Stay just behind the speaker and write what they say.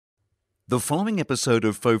The following episode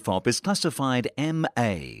of FOFOP is classified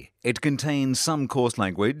MA. It contains some coarse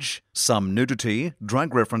language, some nudity,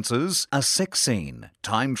 drug references, a sex scene,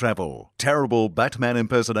 time travel, terrible Batman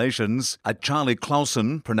impersonations, a Charlie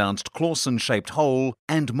Clausen, pronounced Clausen-shaped hole,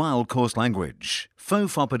 and mild coarse language.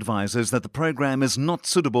 FOFOP advises that the program is not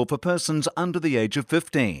suitable for persons under the age of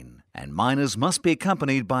 15, and minors must be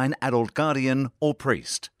accompanied by an adult guardian or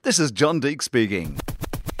priest. This is John Deek speaking.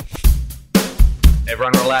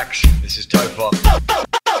 Everyone relax, this is FOFOP.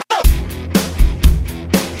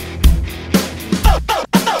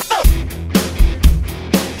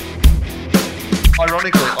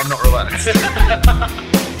 Ironically, I'm not relaxed.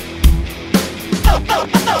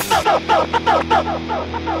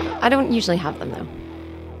 I don't usually have them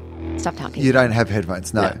though. Stop talking. You don't have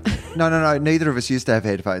headphones, no. No. Neither of us used to have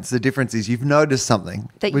headphones. The difference is you've noticed something,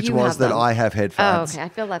 That which you was have that them. I have headphones. Oh, okay. I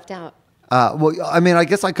feel left out. Well, I mean, I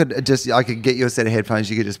guess I could get you a set of headphones.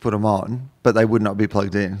 You could just put them on, but they would not be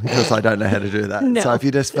plugged in because I don't know how to do that. No. So if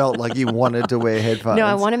you just felt like you wanted to wear headphones, No,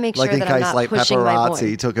 I want to make sure like in that case I'm not like pushing my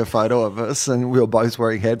paparazzi voice. took a photo of us and we were both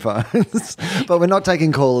wearing headphones, but we're not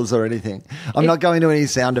taking callers or anything. I'm not going to any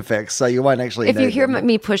sound effects, so you won't actually. If you need hear them.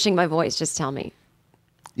 me pushing my voice, just tell me.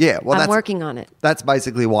 Yeah, well, I'm that's working on it. That's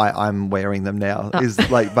basically why I'm wearing them now. Is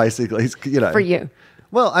like basically, you know, For you.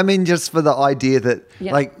 Well, I mean, just for the idea that,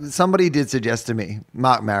 Yeah. like, somebody did suggest to me,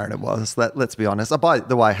 Mark Maron it was, let's be honest. Oh, by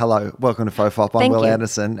the way, hello, welcome to FOFOP. I'm Thank Will you.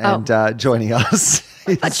 Anderson, Oh. and joining us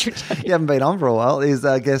thought you were is, joking. you haven't been on for a while, is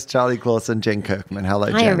Guest Charlie Jen Kirkman.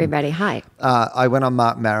 Hello, Hi, Jen. everybody. Hi. I went on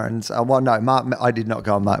Mark Maron's, I did not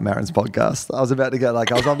go on Mark Maron's podcast. I was about to go,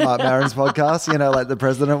 like, I was on Mark Maron's podcast, you know, like the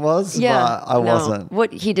president was, but I no. wasn't.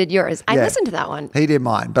 What he did yours. I Yeah. listened to that one. He did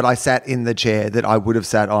mine, but I sat in the chair that I would have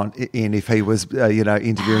sat in if he was,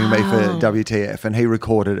 interviewing me for WTF, and he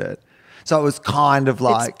recorded it. So it was kind of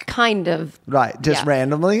like, It's kind of. right, just yeah.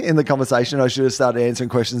 randomly in the conversation, I should have started answering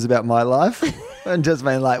questions about my life and just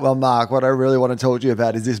been like, well, Mark, what I really want to talk to you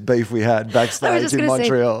about is this beef we had I was backstage just in going to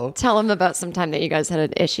Montreal. say, tell him about some time that you guys had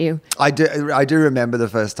an issue. I do remember the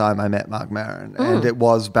first time I met Mark Maron, and it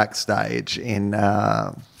was backstage in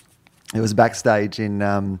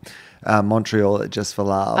Montreal at Just for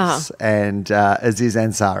Laughs, and Aziz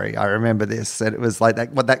Ansari. I remember this, and it was like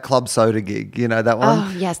that Club Soda gig, you know that one?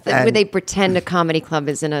 Oh, yes. And- Where they pretend a comedy club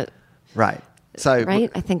is in a. right. So Right?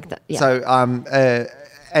 I think that. Yeah. So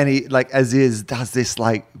and he, like, Aziz does this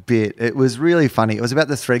like bit. It was really funny. It was about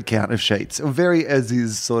the thread count of sheets. A very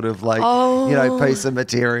Aziz sort of like, piece of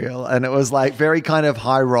material. And it was like very kind of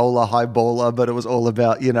high roller, high baller, but it was all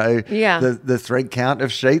about, the thread count of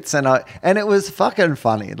sheets. And it was fucking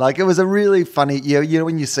funny. Like, it was a really funny, you know,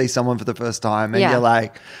 when you see someone for the first time and Yeah. you're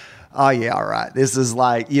like, oh, yeah, all right. This is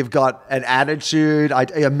like, you've got an attitude. I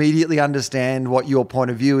immediately understand what your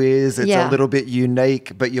point of view is. It's a little bit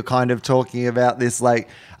unique, but you're kind of talking about this like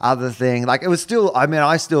other thing. Like, it was still,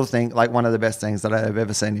 I still think like one of the best things that I've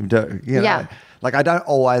ever seen him do. You know? Yeah. Like, I don't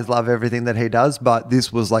always love everything that he does, but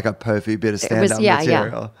this was like a perfect bit of stand-up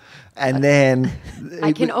material. And then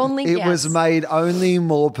I can only it guess. was made only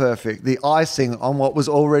more perfect. The icing on what was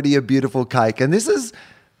already a beautiful cake. And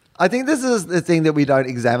I think this is the thing that we don't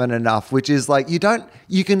examine enough, which is like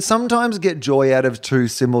you can sometimes get joy out of two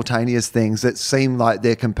simultaneous things that seem like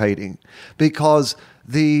they're competing, because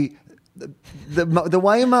the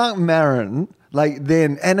way Mark Maron, like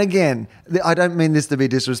then and again, I don't mean this to be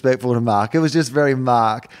disrespectful to Mark. It was just very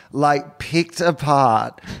Mark, like picked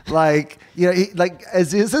apart, like, you know, like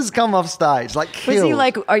Aziz has come off stage, like killed. Was he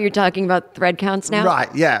like, are you talking about thread counts now?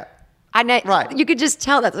 Right, yeah. Right. You could just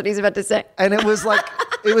tell that's what he's about to say. And it was like,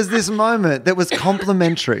 it was this moment that was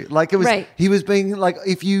complimentary. Like, it was, Right. he was being like,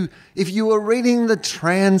 if you were reading the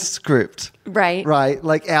transcript, Right.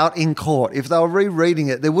 like out in court, if they were rereading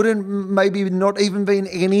it, there wouldn't maybe not even been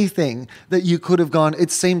anything that you could have gone,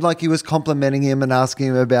 it seemed like he was complimenting him and asking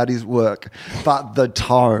him about his work. But the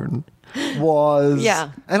tone was,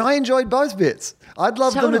 and I enjoyed both bits. I'd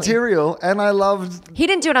loved Totally. the material, and I loved. He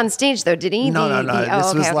didn't do it on stage, though, did he? No.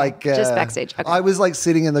 This was okay. like just backstage. Okay. I was like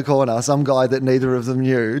sitting in the corner, some guy that neither of them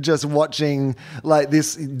knew, just watching like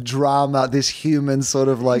this drama, this human sort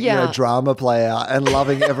of like drama play out, and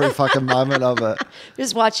loving every fucking moment of it.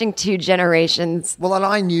 Just watching two generations. Well, and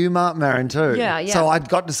I knew Mark Maron too. Yeah. So I'd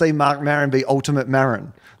got to see Mark Maron be ultimate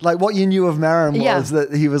Maron. Like, what you knew of Maron was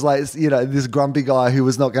that he was like, you know, this grumpy guy who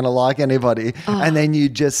was not going to like anybody, and then you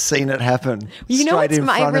just seen it happen. You know straight what's in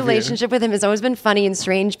my front of you. relationship with him has always been funny and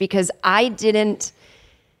strange, because I didn't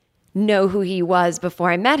know who he was before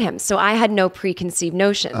I met him. So I had no preconceived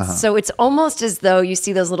notions. So it's almost as though you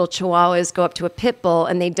see those little chihuahuas go up to a pit bull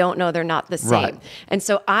and they don't know they're not the same. Right. And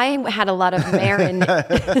so I had a lot of Maron.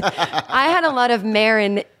 I had a lot of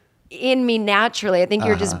Maron in me naturally. I think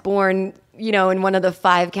you're just born, in one of the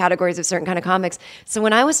 5 categories of certain kind of comics. So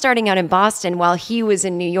when I was starting out in Boston, while he was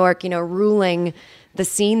in New York, ruling the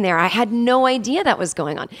scene there, I had no idea that was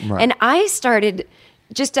going on. Right. And I started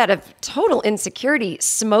just out of total insecurity,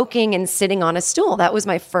 smoking and sitting on a stool. That was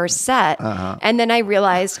my first set. And then I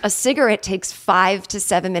realized a cigarette takes 5 to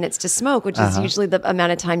 7 minutes to smoke, which is usually the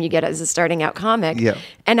amount of time you get as a starting out comic. Yeah.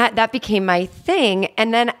 And that became my thing.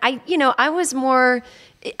 And then I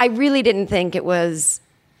really didn't think it was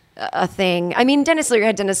a thing. I mean, Dennis Leary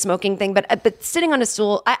had done a smoking thing, but sitting on a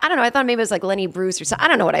stool, I don't know. I thought maybe it was like Lenny Bruce or something. I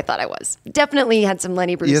don't know what I thought I was. Definitely had some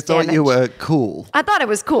Lenny Bruce You thought damage. you were cool. I thought it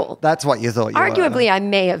was cool. That's what you thought you were. Arguably, I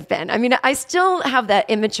may have been. I mean, I still have that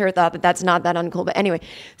immature thought that that's not that uncool. But anyway,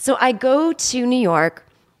 so I go to New York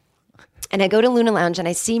and I go to Luna Lounge and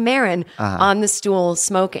I see Marin on the stool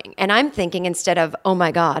smoking. And I'm thinking, instead of, oh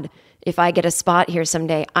my God, if I get a spot here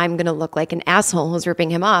someday, I'm going to look like an asshole who's ripping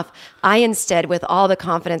him off. I instead, with all the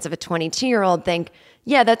confidence of a 22-year-old, think,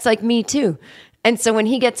 yeah, that's like me too. And so when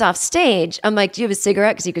he gets off stage, I'm like, do you have a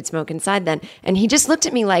cigarette? Because you could smoke inside then. And he just looked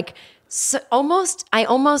at me like, I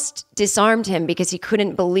almost disarmed him because he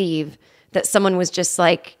couldn't believe that someone was just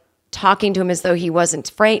like talking to him as though he wasn't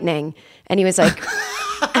frightening. And he was like,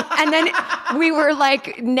 and then we were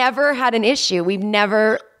like, never had an issue. We've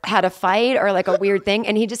never had a fight or like a weird thing.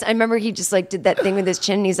 And I remember he just like did that thing with his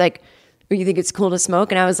chin. And he's like, oh, you think it's cool to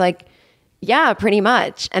smoke? And I was like, yeah, pretty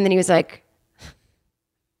much. And then he was like,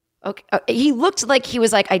 okay. He looked like he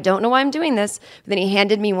was like, I don't know why I'm doing this. But then he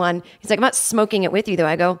handed me one. He's like, I'm not smoking it with you though.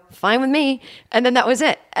 I go, fine with me. And then that was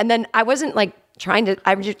it. And then I wasn't like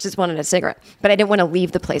I just wanted a cigarette, but I didn't want to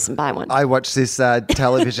leave the place and buy one. I watched this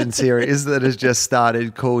television series that has just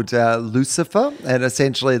started called Lucifer, and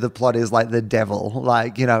essentially the plot is like the devil,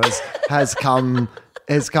 like, has come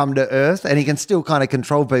to Earth, and he can still kind of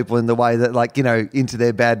control people in the way that, like, into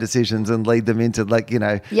their bad decisions and lead them into, like,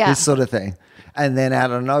 this sort of thing. And then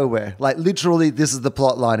out of nowhere, like literally this is the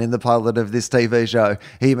plot line in the pilot of this TV show.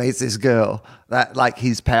 He meets this girl that like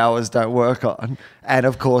his powers don't work on. And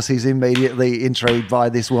of course he's immediately intrigued by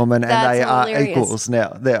this woman and they are equals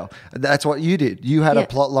now. That's what you did. You had a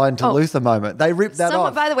plot line to Luther moment. They ripped that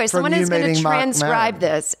off. By the way, someone is going to transcribe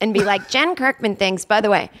this and be like, Jen Kirkman thinks, by the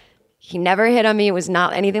way, he never hit on me. It was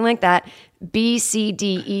not anything like that. B, C,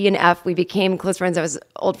 D, E, and F. We became close friends. I was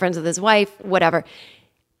old friends with his wife, whatever.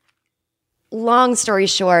 Long story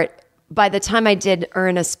short, by the time I did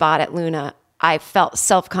earn a spot at Luna, I felt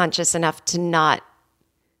self-conscious enough to not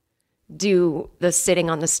do the sitting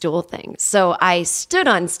on the stool thing. So I stood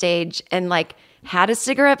on stage and like had a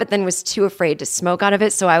cigarette, but then was too afraid to smoke out of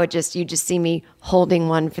it. So you just see me holding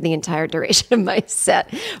one for the entire duration of my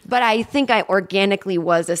set. But I think I organically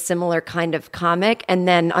was a similar kind of comic. And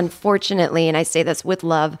then unfortunately, and I say this with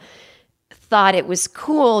love, thought it was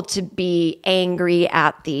cool to be angry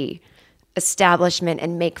at the establishment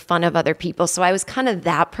and make fun of other people. So I was kind of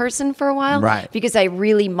that person for a while. Right. Because I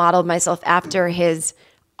really modeled myself after his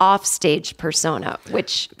offstage persona,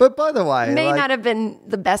 which but by the way, may not have been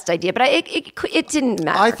the best idea, but it didn't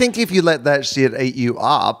matter. I think if you let that shit eat you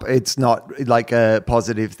up, it's not like a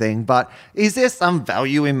positive thing. But is there some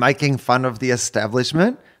value in making fun of the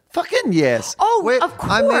establishment? Fucking yes. Oh, of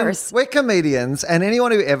course. We're comedians, and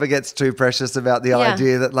anyone who ever gets too precious about the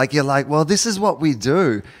idea that, like, you're like, well, this is what we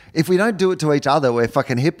do. If we don't do it to each other, we're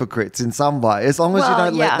fucking hypocrites in some way. As long as you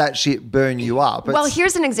don't let that shit burn you up. Well,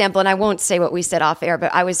 here's an example, and I won't say what we said off air,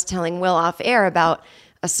 but I was telling Will off air about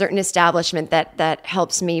a certain establishment that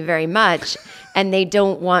helps me very much, and they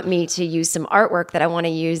don't want me to use some artwork that I want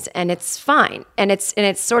to use, and it's fine. And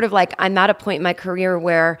it's sort of like I'm at a point in my career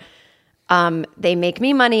where they make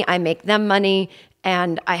me money, I make them money,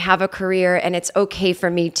 and I have a career, and it's okay for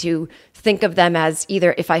me to think of them as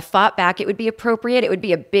either if I fought back, it would be appropriate. It would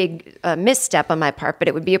be a big misstep on my part, but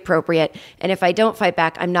it would be appropriate. And if I don't fight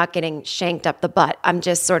back, I'm not getting shanked up the butt. I'm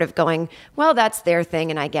just sort of going, well, that's their thing,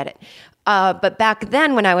 and I get it. But back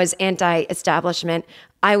then when I was anti-establishment,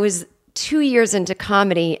 I was 2 years into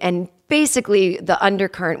comedy, and basically the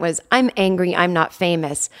undercurrent was, I'm angry, I'm not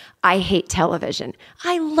famous, I hate television.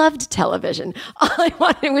 I loved television. All I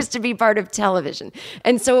wanted was to be part of television.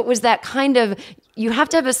 And so it was that kind of, you have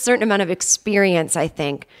to have a certain amount of experience, I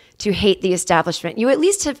think, to hate the establishment. You at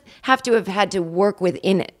least have to have had to work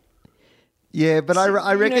within it. Yeah, but I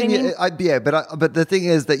reckon, but the thing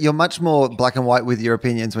is that you're much more black and white with your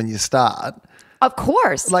opinions when you start. Of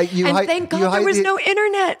course. Like, you and hate- thank you God there hate was the- no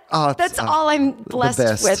internet. Oh, That's all I'm blessed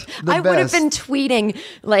best. with. The I would have best. been tweeting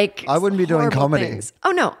like I wouldn't be doing horrible comedy. things.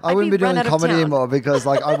 Oh no, I wouldn't be run doing out of comedy town. anymore because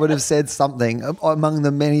like I would have said something among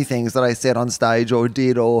the many things that I said on stage or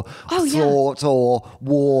did or Oh, yeah. thought or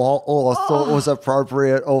wore or thought was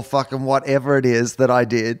appropriate or fucking whatever it is that I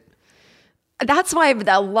did. That's why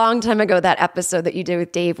a long time ago, that episode that you did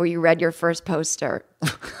with Dave where you read your first poster.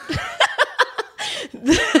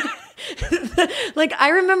 Like, I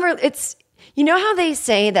remember it's, you know how they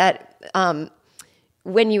say that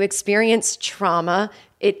when you experience trauma,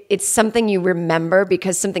 it's something you remember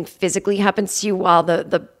because something physically happens to you while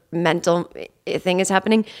the mental thing is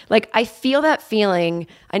happening. Like, I feel that feeling.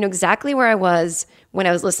 I know exactly where I was when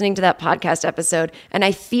I was listening to that podcast episode, and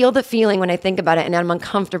I feel the feeling when I think about it, and I'm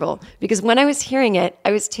uncomfortable because when I was hearing it,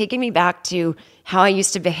 I was taking me back to how I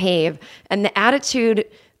used to behave, and the attitude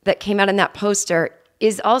that came out in that poster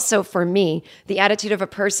is also, for me, the attitude of a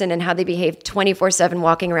person and how they behave 24/7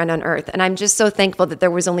 walking around on earth. And I'm just so thankful that there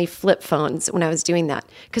was only flip phones when I was doing that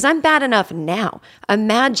because I'm bad enough now.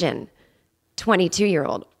 Imagine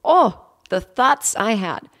 22-year-old. Oh, the thoughts I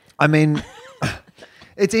had. I mean,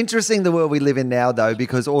 it's interesting the world we live in now, though,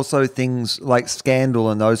 because also things like scandal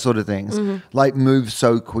and those sort of things like move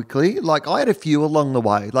so quickly. Like I had a few along the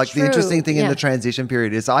way. Like True, the interesting thing in yeah. the transition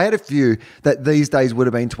period is I had a few that these days would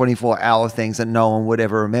have been 24-hour things and no one would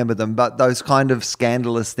ever remember them. But those kind of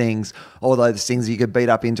scandalous things, or those things you could beat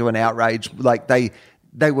up into an outrage, like they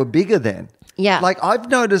were bigger then. Yeah. Like I've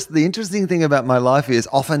noticed the interesting thing about my life is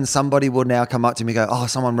often somebody will now come up to me and go, oh,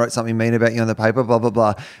 someone wrote something mean about you on the paper, blah, blah,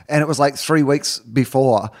 blah. And it was like 3 weeks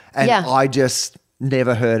before and Yeah. I just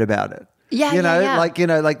never heard about it. Yeah, you know, yeah. like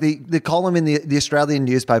the column in the Australian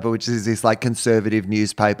newspaper, which is this like conservative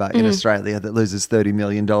newspaper in Australia that loses $30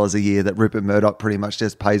 million a year that Rupert Murdoch pretty much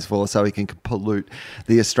just pays for so he can pollute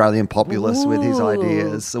the Australian populace with his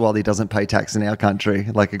ideas while he doesn't pay tax in our country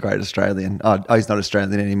like a great Australian. Oh, he's not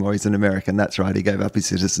Australian anymore. He's an American. That's right. He gave up his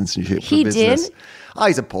citizenship for He business. did? Oh,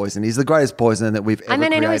 he's a poison. He's the greatest poison that we've ever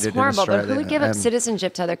created I know he's in horrible, but Australia. who would give up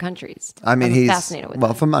citizenship to other countries? I mean, I'm he's fascinated with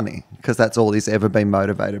well that. for money because that's all he's ever been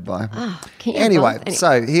motivated by. Can't you Anyway, both?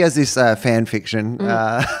 so he has this fan fiction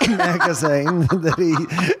magazine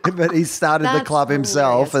but he started the That's club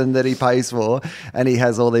himself hilarious. and that he pays for, and he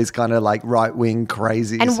has all these kind of like right wing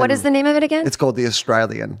crazies. And what is the name of it again? It's called The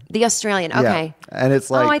Australian. The Australian. Okay. Yeah. And it's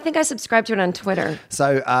like I think I subscribed to it on Twitter.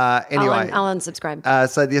 so. Anyway, I'll unsubscribe.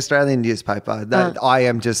 so the Australian newspaper, that I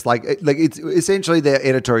am just like it's essentially their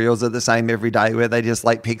editorials are the same every day, where they just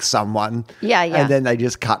like pick someone, Yeah, yeah. and then they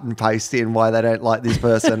just cut and paste in why they don't like this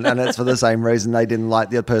person, and it's for the same reason they didn't like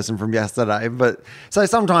the person from yesterday. But so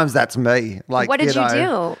sometimes that's me. Like, What did you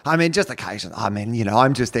know, do? I mean, just occasionally. I mean,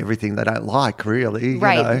 I'm just everything they don't like, really.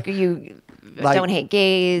 Right. You know? You Like- don't hate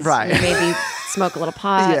gays. Right. You maybe smoke a little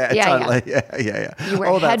pot. Yeah, totally. Yeah. You wear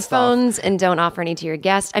All that stuff. headphones and don't offer any to your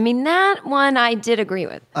guest. I mean, that one I did agree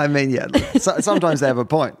with. I mean, yeah. Sometimes they have a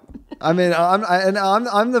point. I mean,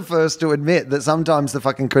 I'm the first to admit that sometimes the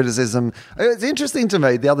fucking criticism. It's interesting to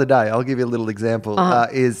me. The other day, I'll give you a little example.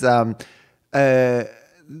 Is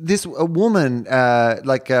a woman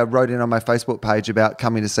wrote in on my Facebook page about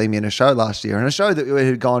coming to see me in a show last year, and a show that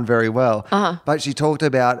had gone very well. But she talked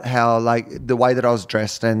about how like the way that I was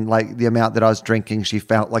dressed and like the amount that I was drinking, she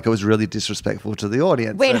felt like it was really disrespectful to the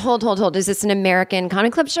audience. Wait, So- hold. Is this an American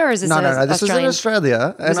comedy club show or is this No. Australian? This was in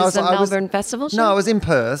Australia. Was this a Melbourne festival show? No, I was in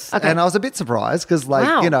Perth, Okay. and I was a bit surprised because, like,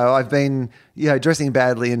 Wow. I've been, dressing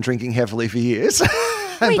badly and drinking heavily for years.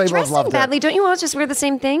 And Wait, people have dressing loved badly? it. Don't you always just wear the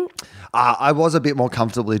same thing? I was a bit more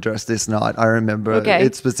comfortably dressed this night. I remember Okay.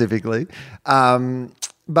 it specifically.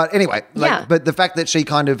 But anyway, Yeah. but the fact that she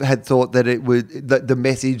kind of had thought that it would, the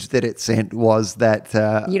message that it sent was that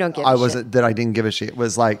You don't give I a wasn't, shit. that I didn't give a shit,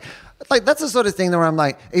 was like that's the sort of thing where I'm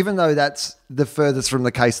like, even though that's the furthest from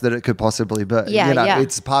the case that it could possibly be, Yeah.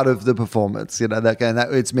 it's part of the performance, that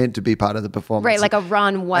it's meant to be part of the performance. Right, like a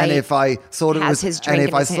Ron White And if I thought it has was, his and drink if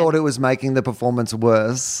in I his thought hand. it was making the performance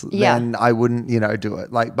worse, Yeah. then I wouldn't, do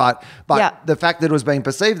it. Like, but Yeah. the fact that it was being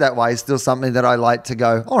perceived that way is still something that I like to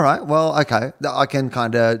go, all right, well, okay, I can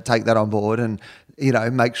kind of take that on board and,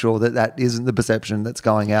 make sure that isn't the perception that's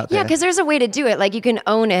going out there. Yeah, because there's a way to do it. Like you can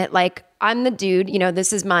own it. Like I'm the dude,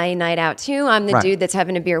 this is my night out too. I'm the Right. dude that's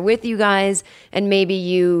having a beer with you guys. And maybe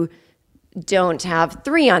you don't have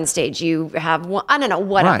 3 on stage. You have one, I don't know,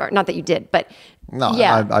 whatever. Right. Not that you did, but No,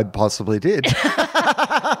 yeah. I possibly did. But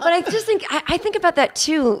I just think, I think about that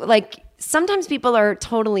too. Like sometimes people are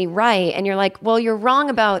totally right. And you're like, well, you're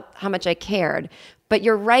wrong about how much I cared, but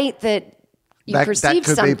you're right that you that perceived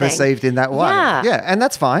could something. be perceived in that way. Yeah. And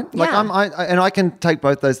that's fine. Like Yeah. I can take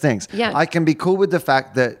both those things. Yeah. I can be cool with the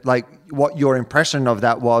fact that like what your impression of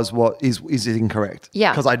that was what is incorrect.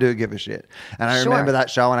 Yeah. Because I do give a shit. And I Sure. remember that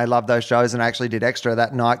show and I love those shows, and I actually did extra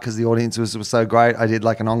that night because the audience was so great. I did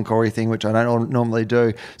like an encore thing, which I don't normally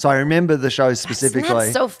do. So I remember the show specifically. Isn't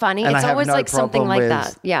that so funny? And It's I have always no like something problem like with-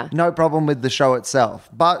 that. Yeah. No problem with the show itself.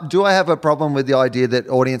 But do I have a problem with the idea that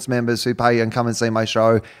audience members who pay and come and see my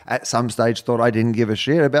show at some stage thought I didn't give a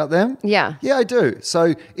shit about them? Yeah. Yeah, I do.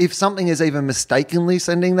 So if something is even mistakenly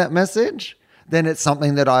sending that message, then it's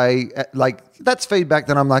something that I like. That's feedback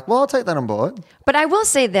that I'm like, well, I'll take that on board. But I will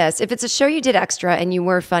say this, if it's a show you did extra and you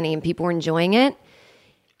were funny and people were enjoying it,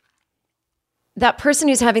 that person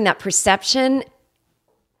who's having that perception,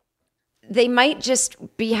 they might just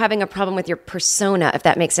be having a problem with your persona, if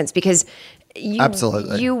that makes sense, because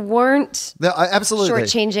Absolutely. you weren't Absolutely.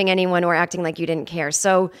 shortchanging anyone or acting like you didn't care.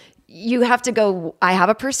 So you have to go, I have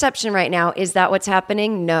a perception right now. Is that what's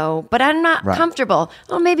happening? No. But I'm not comfortable.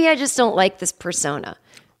 Oh, maybe I just don't like this persona.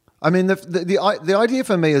 I mean, the idea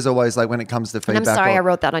for me is always like when it comes to feedback. And I'm sorry I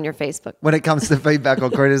wrote that on your Facebook. When it comes to feedback or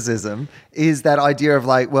criticism, is that idea of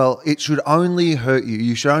like, well, it should only hurt you.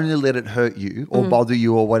 You should only let it hurt you or bother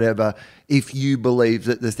you or whatever if you believe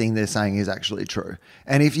that the thing they're saying is actually true.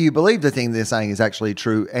 And if you believe the thing they're saying is actually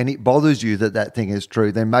true and it bothers you that that thing is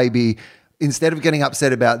true, then maybe instead of getting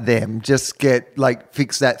upset about them, just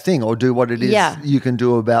fix that thing or do what it is you can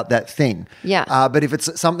do about that thing. Yeah. But if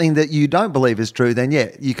it's something that you don't believe is true, then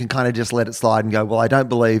you can kind of just let it slide and go, well, I don't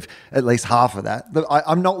believe at least half of that. But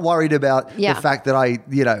I'm not worried about the fact that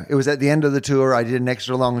it was at the end of the tour. I did an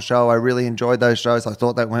extra long show. I really enjoyed those shows. I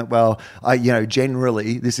thought that went well.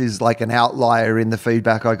 Generally, this is like an outlier in the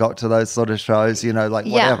feedback I got to those sort of shows,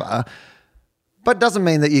 whatever. But doesn't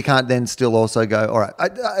mean that you can't then still also go, all right,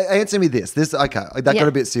 answer me this. Okay, that got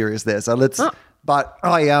a bit serious there. So let's, but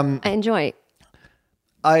I enjoy.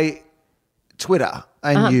 Twitter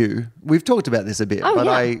and you, we've talked about this a bit,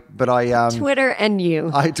 Twitter and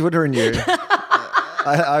you. Twitter and you.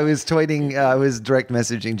 I was tweeting, I was direct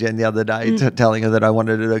messaging Jen the other day, telling her that I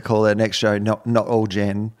wanted her to call her next show Not All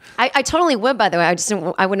Jen. I totally would, by the way.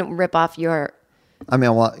 I wouldn't rip off your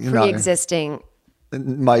pre-existing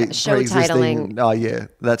my show titling. Oh yeah,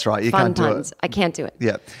 that's right. You fun can't do puns. it. I can't do it.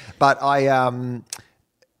 Yeah, but I'm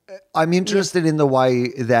interested in the way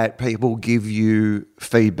that people give you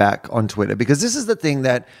feedback on Twitter, because this is the thing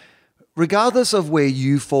that, regardless of where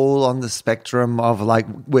you fall on the spectrum of like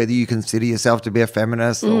whether you consider yourself to be a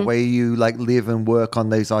feminist or where you like live and work on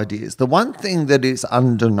these ideas, the one thing that is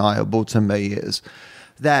undeniable to me is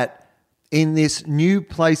that in this new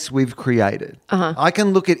place we've created, I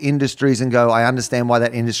can look at industries and go, I understand why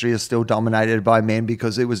that industry is still dominated by men,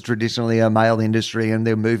 because it was traditionally a male industry and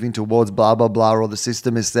they're moving towards blah, blah, blah, or the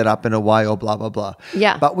system is set up in a way or blah, blah, blah.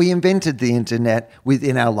 Yeah. But we invented the internet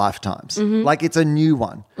within our lifetimes. Like it's a new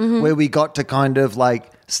one where we got to kind of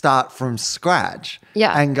like start from scratch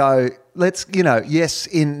and go, let's, yes,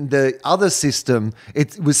 in the other system,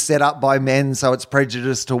 it was set up by men, so it's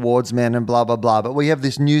prejudiced towards men and blah, blah, blah. But we have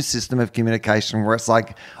this new system of communication where it's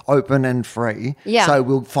like open and free. Yeah. So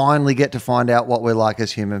we'll finally get to find out what we're like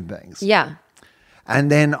as human beings. Yeah.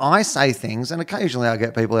 And then I say things, and occasionally I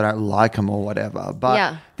get people that don't like them or whatever.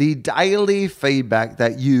 But the daily feedback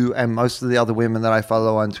that you and most of the other women that I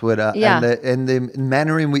follow on Twitter and the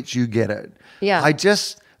manner in which you get it, I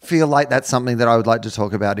just feel like that's something that I would like to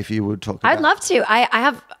talk about if you would talk about. I'd love to.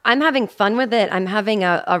 I'm having fun with it. I'm having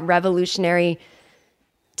a revolutionary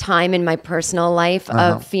time in my personal life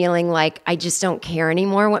of feeling like I just don't care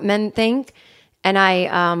anymore what men think. And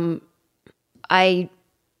I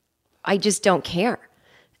just don't care.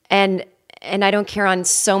 And I don't care on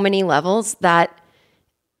so many levels that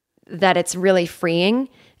it's really freeing.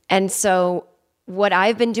 And so what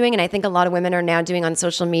I've been doing, and I think a lot of women are now doing on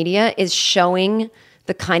social media, is showing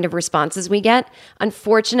the kind of responses we get.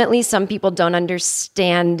 Unfortunately, some people don't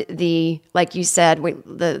understand like you said,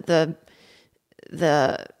 the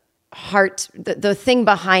heart, the thing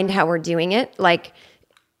behind how we're doing it. Like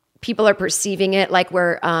people are perceiving it like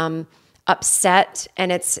we're upset,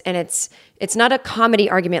 and it's not a comedy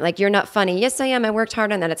argument. Like, you're not funny. Yes, I am. I worked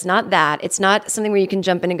hard on that. It's not that. It's not something where you can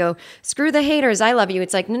jump in and go, screw the haters, I love you.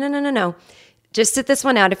 It's like, no. Just sit this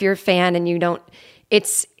one out if you're a fan and you don't.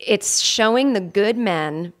 It's showing the good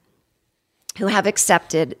men who have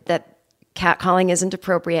accepted that catcalling isn't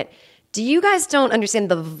appropriate, Do you guys don't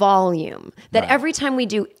understand the volume that every time we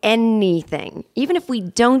do anything, even if we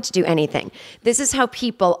don't do anything, this is how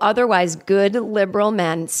people, otherwise good liberal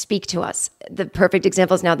men, speak to us. The perfect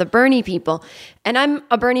example is now the Bernie people. And I'm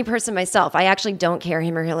a Bernie person myself. I actually don't care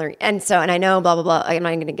him or Hillary. And I know blah, blah, blah. I'm not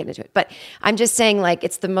going to get into it. But I'm just saying, like,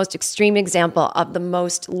 it's the most extreme example of the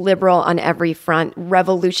most liberal on every front,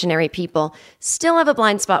 revolutionary people still have a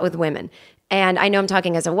blind spot with women. And I know I'm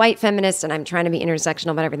talking as a white feminist and I'm trying to be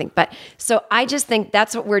intersectional about everything. But so I just think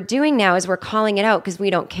that's what we're doing now is we're calling it out because we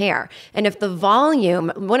don't care. And if the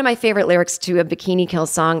volume, one of my favorite lyrics to a Bikini Kill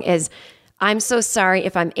song is, I'm so sorry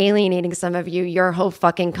if I'm alienating some of you, your whole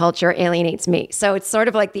fucking culture alienates me. So it's sort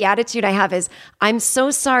of like the attitude I have is, I'm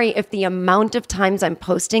so sorry if the amount of times I'm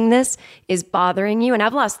posting this is bothering you. And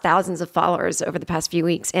I've lost thousands of followers over the past few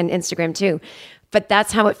weeks and Instagram too. But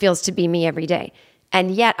that's how it feels to be me every day. And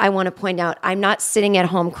yet I want to point out, I'm not sitting at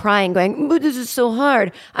home crying, going, but this is so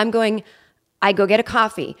hard. I'm going, I go get a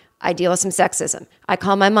coffee. I deal with some sexism. I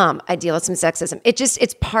call my mom. I deal with some sexism.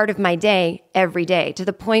 It's part of my day every day to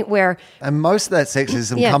the point where. And most of that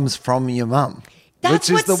sexism comes from your mum. That's which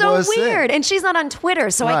is what's the so worst weird. thing. And she's not on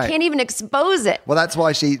Twitter, so I can't even expose it. Well, that's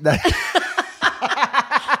why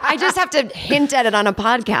I just have to hint at it on a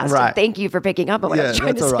podcast. Right. And thank you for picking up on what I was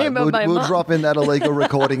trying to say about my mom. We'll drop in that illegal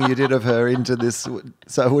recording you did of her into this.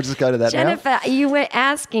 So we'll just go to that Jennifer, now. you were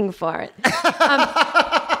asking for it.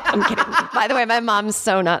 I'm kidding. By the way, my mom's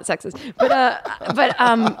so not sexist. But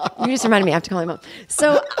you just reminded me I have to call my mom.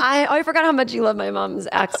 So I forgot how much you love my mom's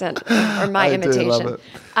accent or my imitation. Do love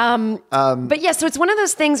it. But yeah, so it's one of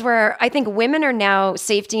those things where I think women are now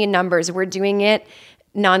safety in numbers. We're doing it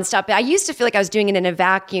nonstop. I used to feel like I was doing it in a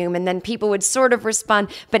vacuum and then people would sort of respond.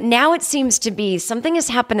 But now it seems to be something has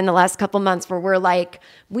happened in the last couple months where we're like,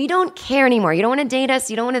 we don't care anymore. You don't want to date us.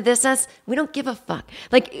 You don't want to this us. We don't give a fuck.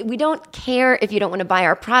 Like, we don't care if you don't want to buy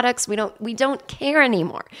our products. We don't care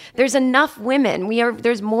anymore. There's enough women.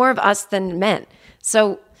 There's more of us than men.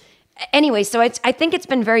 So anyway, so I think it's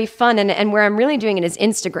been very fun, and where I'm really doing it is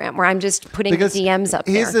Instagram, where I'm just putting DMs up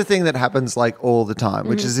there. Here's the thing that happens like all the time,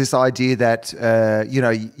 which is this idea that,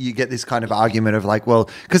 you get this kind of argument of like, well,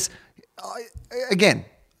 because again,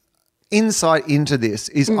 insight into this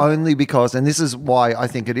is only because, and this is why I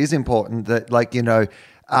think it is important that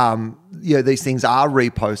these things are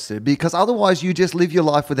reposted, because otherwise you just live your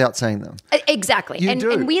life without saying them. Exactly.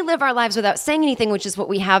 And we live our lives without saying anything, which is what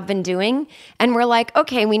we have been doing. And we're like,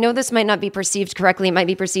 okay, we know this might not be perceived correctly. It might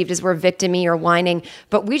be perceived as we're victim-y or whining,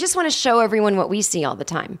 but we just want to show everyone what we see all the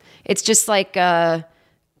time. It's just like, I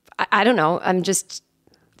don't know.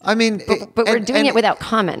 But we're doing it without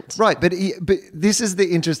comment. Right, but this is the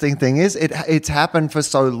interesting thing is it's happened for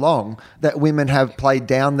so long that women have played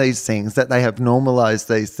down these things, that they have normalized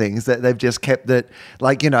these things, that they've just kept it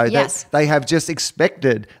that they have just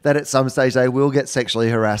expected that at some stage they will get sexually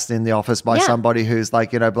harassed in the office by somebody who's like,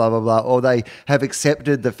 blah, blah, blah, or they have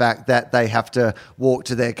accepted the fact that they have to walk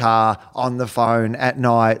to their car on the phone at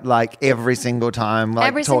night, like every single time,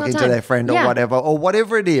 like talking to their friend or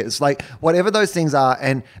whatever it is, like whatever those things are.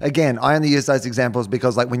 And again, I only use those examples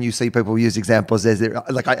because, like, when you see people use examples,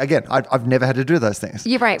 I've never had to do those things.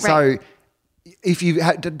 You're right. So if you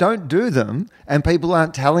don't do them and people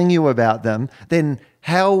aren't telling you about them, then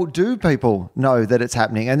how do people know that it's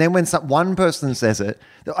happening? And then when one person says it,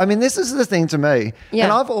 this is the thing to me, and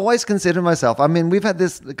I've always considered myself. We've had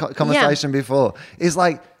this conversation before. Is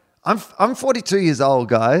like, I'm 42 years old,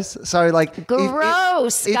 guys. So like,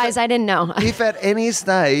 gross, guys. I didn't know. If at any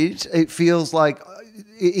stage it feels like,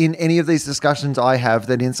 in any of these discussions I have,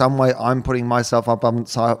 that in some way I'm putting myself up on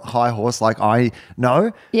a high horse, like I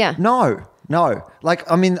know. Yeah. No. Like,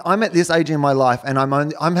 I'm at this age in my life and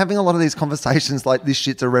I'm having a lot of these conversations like this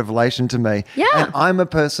shit's a revelation to me. Yeah. And I'm a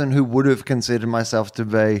person who would have considered myself to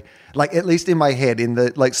be, like, at least in my head, in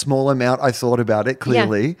the like small amount I thought about it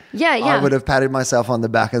clearly. Yeah. I would have patted myself on the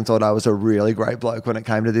back and thought I was a really great bloke when it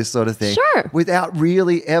came to this sort of thing. Sure. Without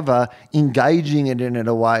really ever engaging it in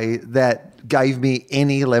a way that gave me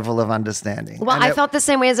any level of understanding. Well, I felt the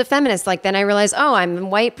same way as a feminist. Like, then I realized, I'm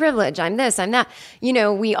white privilege. I'm this, I'm that.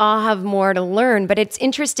 We all have more to learn, but it's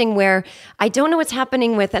interesting where I don't know what's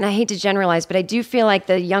happening with, and I hate to generalize, but I do feel like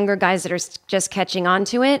the younger guys that are just catching on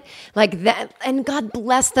to it, like that, and God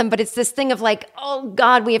bless them, but it's this thing of like, oh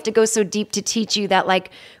God, we have to go so deep to teach you that, like,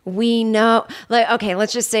 we know, like, okay,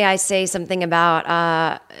 let's just say I say something about,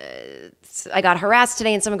 I got harassed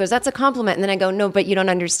today, and someone goes, that's a compliment. And then I go, no, but you don't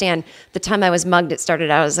understand. The time I was mugged, it started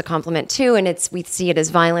out as a compliment too. And we see it as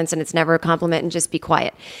violence, and it's never a compliment, and just be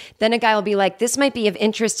quiet. Then a guy will be like, this might be of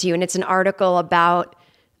interest to you. And it's an article about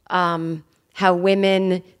how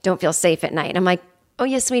women don't feel safe at night. And I'm like, oh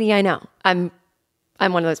yeah, sweetie, I know. I'm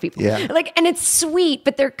I'm one of those people. Yeah. Like, and it's sweet,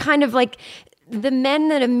 but they're kind of like the men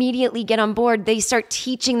that immediately get on board, they start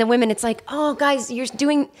teaching the women. It's like, oh, guys,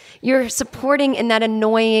 you're supporting in that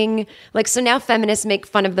annoying, like, so now feminists make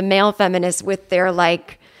fun of the male feminists with their,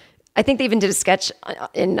 like, I think they even did a sketch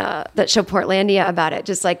in that show Portlandia about it,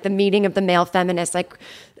 just like the meeting of the male feminists, like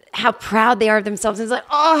how proud they are of themselves. It's like,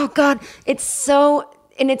 oh God, it's so,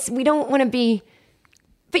 and we don't want to be,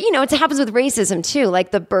 but you know, it happens with racism too.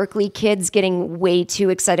 Like the Berkeley kids getting way too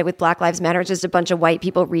excited with Black Lives Matter. It's just a bunch of white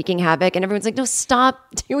people wreaking havoc. And everyone's like, no,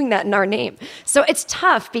 stop doing that in our name. So it's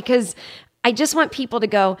tough because I just want people to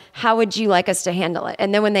go, how would you like us to handle it?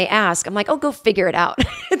 And then when they ask, I'm like, oh, go figure it out.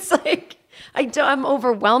 It's like, I'm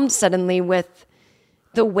overwhelmed suddenly with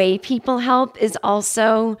the way people help is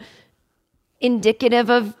also indicative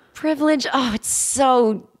of privilege. Oh, it's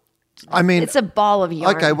so... I mean, it's a ball of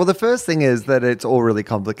yarn. Okay, well, the first thing is that it's all really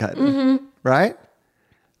complicated, right?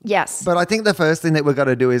 Yes. But I think the first thing that we've got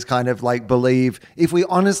to do is kind of like believe, if we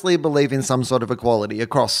honestly believe in some sort of equality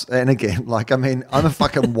across, and again, like, I mean, I'm a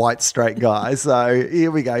fucking white straight guy, so here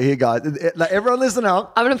we go, here guys. Like, everyone listen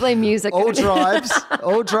up. I'm going to play music. All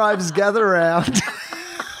tribes gather around.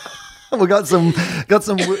 We got some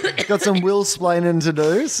Will-splaining to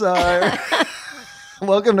do, so...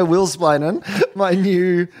 Welcome to Will-splaining, my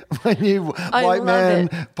new white man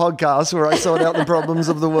podcast where I sort out the problems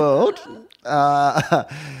of the world. I'm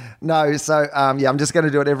just going to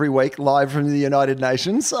do it every week live from the United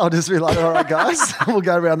Nations. I'll just be like, all right, guys, we'll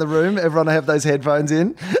go around the room. Everyone will have those headphones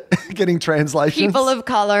in, getting translations. People of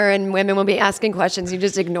color and women will be asking questions. You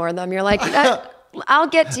just ignore them. You're like, I'll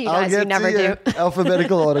get to you guys. You never do.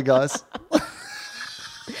 Alphabetical order, guys.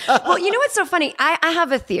 Well, you know what's so funny? I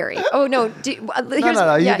have a theory. Oh, no.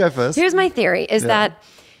 No, you go first. Here's my theory is that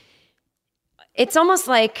it's almost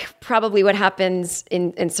like probably what happens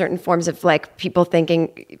in certain forms of like people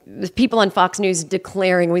on Fox News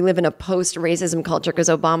declaring we live in a post-racism culture because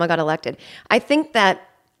Obama got elected. I think that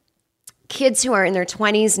kids who are in their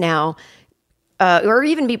 20s now, or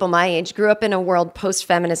even people my age, grew up in a world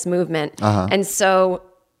post-feminist movement. And so,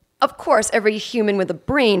 of course, every human with a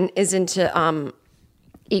brain is into...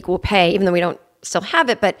 equal pay, even though we don't still have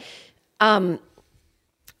it, but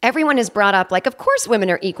everyone is brought up like, of course women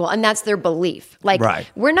are equal, and that's their belief. Like,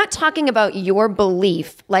 We're not talking about your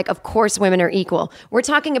belief, like, of course women are equal. We're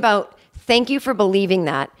talking about, thank you for believing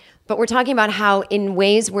that, but we're talking about how in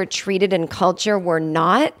ways we're treated in culture, we're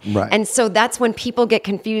not. Right. And so that's when people get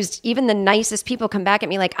confused. Even the nicest people come back at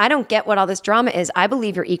me like, I don't get what all this drama is. I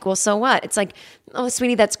believe you're equal, so what? It's like, oh,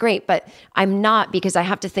 sweetie, that's great, but I'm not, because I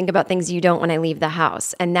have to think about things you don't when I leave the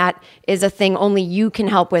house. And that is a thing only you can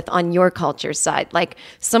help with on your culture side. Like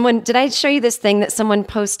did I show you this thing that someone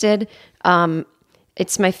posted?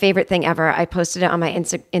 It's my favorite thing ever. I posted it on my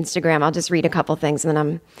Instagram. I'll just read a couple things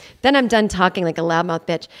and then I'm done talking like a loudmouth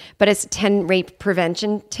bitch. But it's 10 rape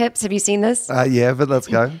prevention tips. Have you seen this? Yeah, but let's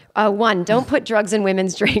go. 1, don't put drugs in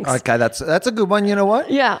women's drinks. Okay, that's a good one. You know what?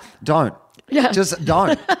 Yeah. Don't. Yeah. Just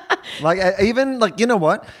don't. You know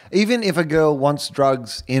what? Even if a girl wants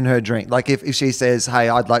drugs in her drink, like if she says, hey,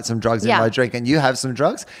 I'd like some drugs in my drink and you have some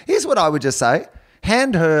drugs, here's what I would just say.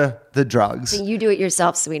 Hand her the drugs. So you do it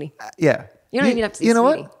yourself, sweetie. Yeah. You don't even have to say, you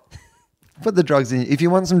know sweetie. What? Put the drugs in. If you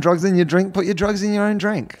want some drugs in your drink, put your drugs in your own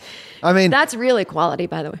drink. I mean, that's real equality,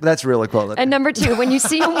 by the way. That's real equality. And number 2, when you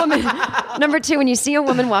see a woman,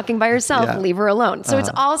 walking by herself, leave her alone. So it's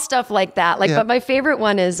all stuff like that. But my favorite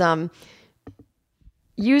one is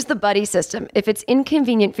use the buddy system. If it's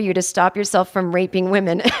inconvenient for you to stop yourself from raping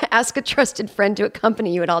women, ask a trusted friend to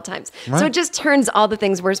accompany you at all times. Right. So it just turns all the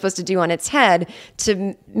things we're supposed to do on its head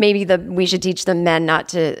to maybe we should teach the men not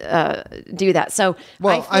to do that. So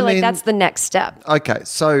I feel like that's the next step. Okay,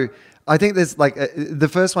 so I think there's the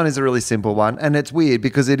first one is a really simple one, and it's weird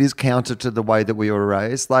because it is counter to the way that we were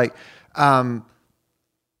raised.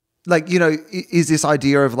 Is this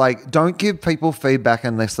idea of don't give people feedback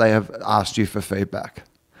unless they have asked you for feedback,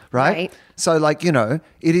 right? So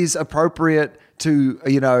it is appropriate to,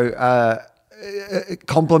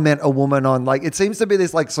 compliment a woman on it seems to be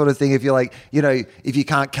this sort of thing. If you're if you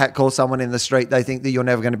can't catcall someone in the street, they think that you're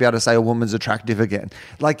never going to be able to say a woman's attractive again.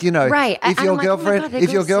 Right. If your girlfriend,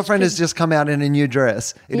 if your girlfriend has just come out in a new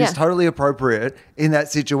dress, it is totally appropriate in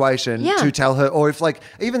that situation to tell her, or if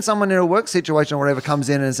even someone in a work situation or whatever comes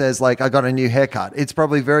in and says I got a new haircut, it's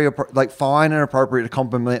probably very fine and appropriate to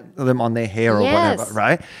compliment them on their hair or whatever,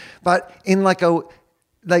 right? But in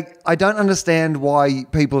I don't understand why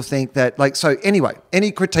people think that, so anyway,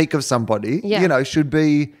 any critique of somebody, should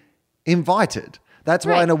be invited. That's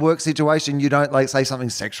why Right. in a work situation, you don't like say something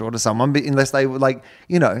sexual to someone, but unless they like,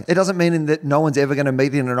 it doesn't mean that no one's ever going to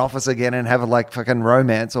meet in an office again and have a like fucking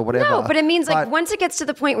romance or whatever. No, but it means like once it gets to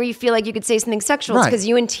the point where you feel like you could say something sexual, it's Right. because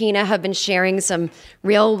you and Tina have been sharing some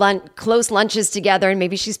real close lunches together, and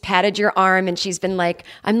maybe she's patted your arm and she's been like,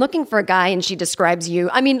 "I'm looking for a guy," and she describes you.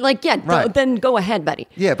 I mean, like, yeah, Right. then go ahead, buddy.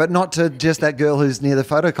 Yeah, but not to just that girl who's near the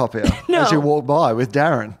photocopier No. as you walk by with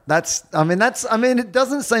Darren. It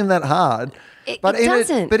doesn't seem that hard. It in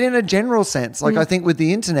doesn't. But in a general sense, like I think with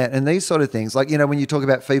the internet and these sort of things, like, when you talk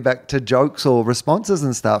about feedback to jokes or responses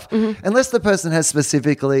and stuff, unless the person has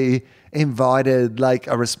specifically invited like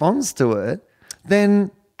a response to it,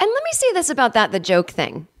 then And let me say this about the joke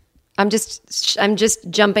thing. I'm just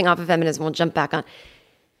jumping off of feminism. We'll jump back on.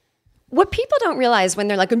 What people don't realize when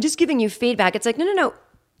they're like, "I'm just giving you feedback," it's like, no.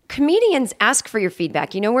 Comedians ask for your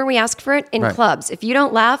feedback. You know where we ask for it? In Right. clubs. If you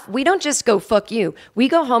don't laugh, we don't just go, "Fuck you." We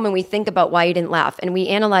go home and we think about why you didn't laugh. And we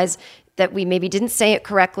analyze that we maybe didn't say it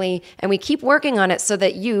correctly. And we keep working on it so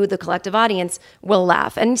that you, the collective audience, will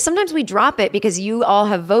laugh. And sometimes we drop it because you all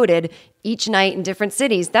have voted each night in different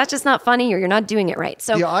cities. That's just not funny, or you're not doing it right.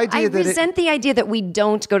 So The idea I that resent the idea that we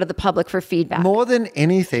don't go to the public for feedback. more than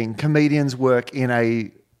anything, comedians work in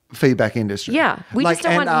a feedback industry. Yeah, we just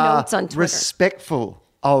don't and want are notes on Twitter. Respectful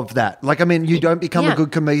of that. Like, you don't become Yeah. a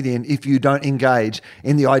good comedian if you don't engage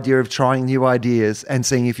in the idea of trying new ideas and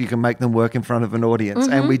seeing if you can make them work in front of an audience.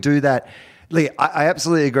 Mm-hmm. And we do that. Lee, I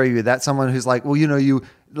absolutely agree with that. Someone who's like, well, you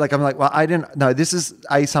like, I'm like, well, I didn't. No, this is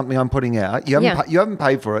something I'm putting out. You haven't, Yeah. you haven't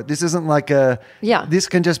paid for it. This isn't like Yeah. This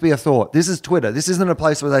can just be a thought. This is Twitter. This isn't a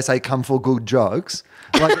place where they say come for good jokes.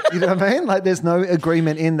 Like, you know what I mean? Like, there's no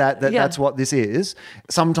agreement in that Yeah. that's what this is.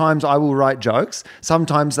 Sometimes I will write jokes.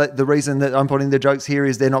 Sometimes the reason that I'm putting the jokes here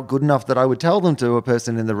is they're not good enough that I would tell them to a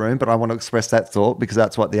person in the room, but I want to express that thought because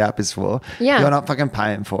that's what the app is for. Yeah. You're not fucking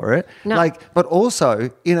paying for it. No. Like, but also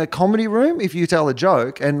in a comedy room, if you tell a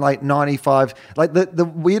joke and like 95, like the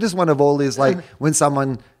weirdest one of all is like when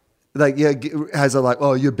someone like has a like,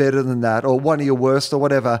 oh, you're better than that, or one of your worst or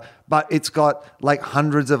whatever, but it's got like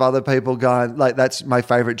hundreds of other people going like, that's my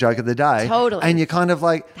favorite joke of the day. Totally. And you're kind of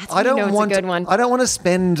like, That's when you know it's a good one. I don't want to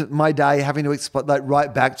spend my day having to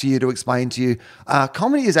write back to you to explain to you.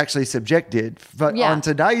 Comedy is actually subjective, but Yeah. on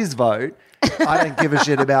today's vote, I don't give a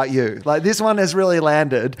shit about you. Like, this one has really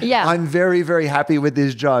landed. Yeah. I'm very, very happy with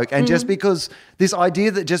this joke. And just because this idea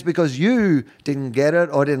that just because you didn't get it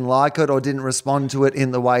or didn't like it or didn't respond to it in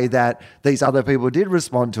the way that these other people did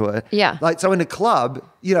respond to it. Yeah. Like, so in a club,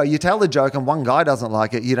 you tell the joke and one guy doesn't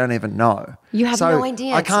like it, you don't even know. You have no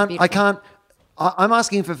idea. It's I'm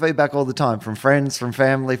asking for feedback all the time from friends, from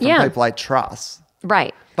family, from Yeah. people I trust.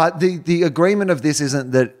 Right. But the agreement of this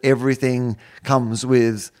isn't that everything comes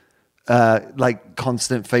with like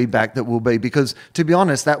constant feedback that will be, because to be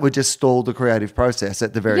honest, that would just stall the creative process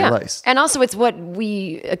at the very least. And also it's what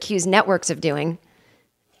we accuse networks of doing,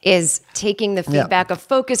 is taking the feedback of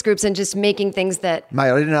focus groups and just making things that, Mate,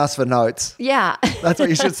 I didn't ask for notes. yeah. That's what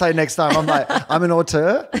you should say next time. I'm like, I'm an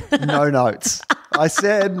auteur, no notes. I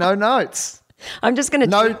said no notes. I'm just going to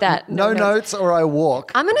No, tweet that. no notes or I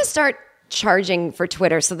walk. I'm going to start charging for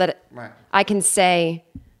Twitter so that Right. I can say,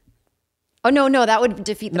 oh, no, that would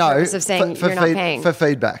defeat the purpose of saying you're not paying. For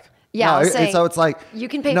feedback. Yeah, no, I'll say, so it's like, you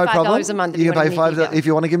can pay no $5 problem. a month if You you can pay want to give me $5 if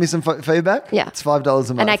you want to give me some feedback. Yeah. It's $5 a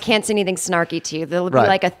month. And I can't say anything snarky to you. There'll be Right.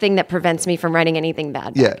 like a thing that prevents me from writing anything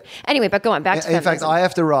bad back. Yeah. Anyway, but go on, back to In fact, feminism. I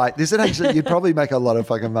have to write. This would actually, you'd probably make a lot of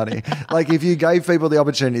fucking money. Like, if you gave people the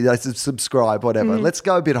opportunity, they should subscribe, whatever. Mm-hmm. Let's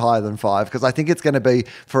go a bit higher than 5, because I think it's going to be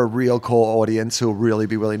for a real core audience who'll really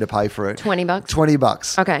be willing to pay for it. $20?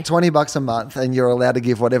 $20. Okay. $20 a month, and you're allowed to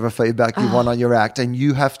give whatever feedback you want on your act, and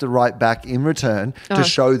you have to write back in return to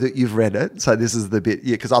show that you've read it. So this is the bit,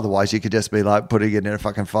 because otherwise you could just be like putting it in a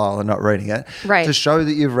fucking file and not reading it. Right. To show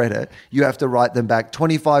that you've read it, you have to write them back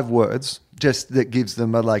 25 words, just that gives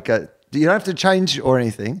them you don't have to change or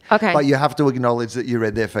anything. Okay. But you have to acknowledge that you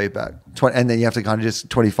read their feedback. And then you have to kind of just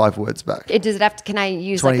 25 words back. Does it have to, can I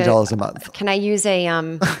use $20 a month. Can I use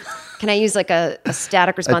can I use like a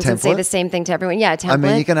static response and say template? the same thing to everyone? Yeah, a template. I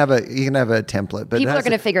mean, you can have a template, but People are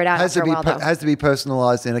gonna figure it out after a while, though. Has to be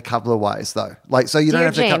personalized in a couple of ways, though. Like, so you don't Dear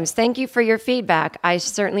have to. James, thank you for your feedback. I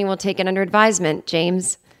certainly will take it under advisement,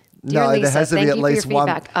 James. Dear No, Lisa, there has to thank be at you for your least one.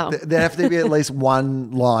 feedback. Oh. There have to be at least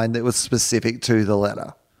one line that was specific to the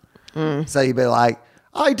letter. So you'd be like,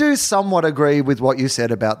 I do somewhat agree with what you said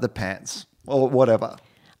about the pants, or whatever.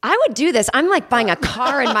 I would do this. I'm like buying a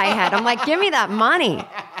car in my head. I'm like, give me that money.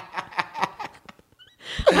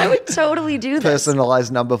 I would totally do this.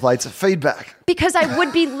 Personalized number plates of feedback. Because I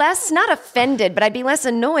would be less, not offended, but I'd be less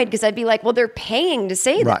annoyed because I'd be like, well, they're paying to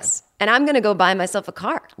say Right. this. and I'm going to go buy myself a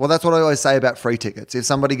car. Well, that's what I always say about free tickets. If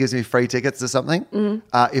somebody gives me free tickets to something,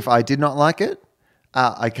 if I did not like it,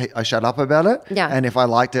 I shut up about it. Yeah. And if I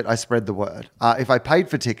liked it, I spread the word. If I paid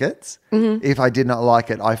for tickets, if I did not like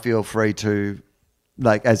it, I feel free to,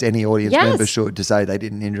 like, as any audience member should, to say they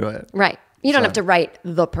didn't enjoy it. Right. You don't have to write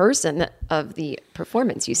the person of the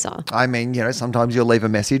performance you saw. I mean, sometimes you'll leave a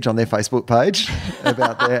message on their Facebook page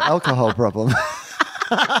about their alcohol problem.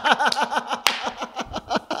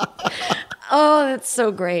 Oh, that's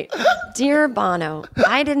so great. Dear Bono,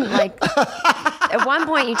 I didn't like... At one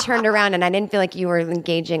point you turned around and I didn't feel like you were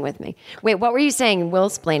engaging with me. Wait, what were you saying?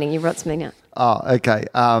 Will-splaining. You wrote something down. Oh, okay.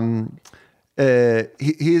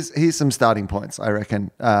 Here's some starting points, I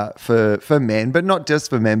reckon, for men, but not just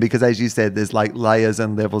for men, because as you said, there's like layers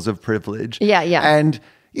and levels of privilege. Yeah. And,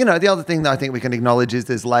 the other thing that I think we can acknowledge is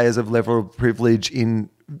there's layers of level of privilege in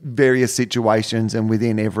various situations and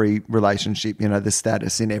within every relationship, the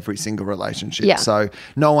status in every single relationship. Yeah. So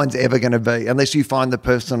no one's ever going to be, unless you find the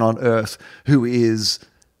person on earth who is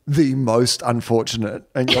the most unfortunate.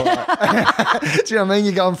 And you're like, do you know what I mean?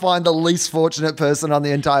 You go and find the least fortunate person on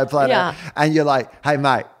the entire planet and you're like, hey,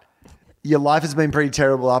 mate, your life has been pretty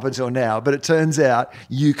terrible up until now, but it turns out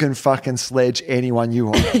you can fucking sledge anyone you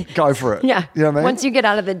want. Go for it. Yeah. You know what I mean? Once you get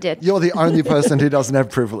out of the ditch. You're the only person who doesn't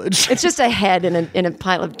have privilege. It's just a head in a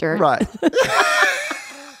pile of dirt. Right.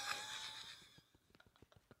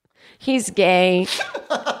 He's gay.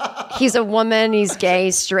 He's a woman. He's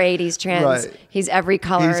gay, straight. He's trans. Right. He's every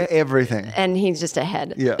color. He's everything. And he's just a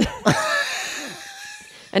head. Yeah.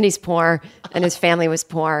 And he's poor. And his family was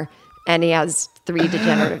poor. And he has 3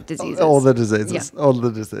 degenerative diseases. All the diseases. Yeah. All the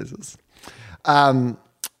diseases.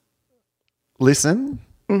 Listen.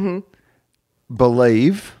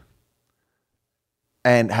 Believe.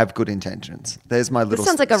 And have good intentions. There's my little This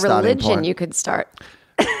sounds like a religion point. you could start.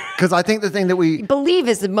 Because I think the thing that we... Believe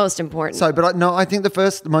is the most important. So, but I think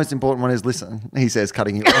the most important one is listen, he says,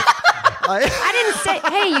 cutting you off. I didn't say,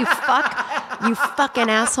 hey, you fucking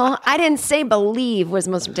asshole. I didn't say believe was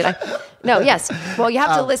most, did I? No, yes. Well, you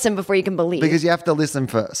have to listen before you can believe. Because you have to listen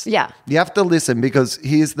first. Yeah. You have to listen because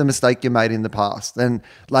here's the mistake you made in the past. And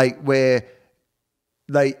where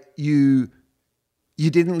you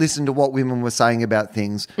didn't listen to what women were saying about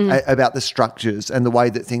things, about the structures and the way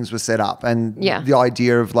that things were set up and the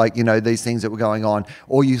idea of these things that were going on.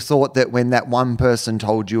 Or you thought that when that one person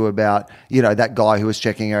told you about, that guy who was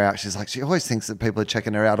checking her out, she's like, she always thinks that people are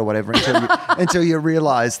checking her out or whatever until you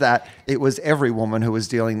realize that it was every woman who was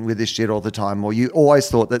dealing with this shit all the time. Or you always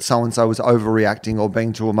thought that so-and-so was overreacting or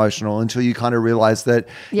being too emotional until you kind of realize that,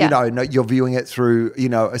 you're viewing it through,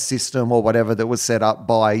 a system or whatever that was set up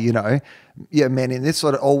by, men in this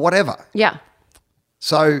sort of, or whatever. Yeah.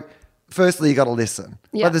 So firstly, you got to listen.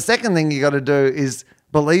 Yeah. But the second thing you got to do is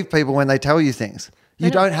believe people when they tell you things. You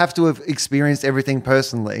don't have to have experienced everything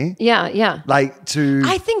personally. Yeah.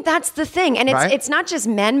 I think that's the thing. And it's not just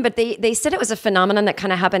men, but they said it was a phenomenon that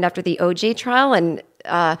kind of happened after the OJ trial and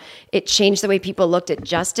it changed the way people looked at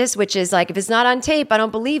justice, which is like, if it's not on tape, I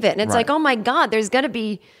don't believe it. And it's like, oh my God, there's got to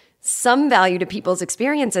be some value to people's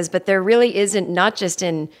experiences, but there really isn't, not just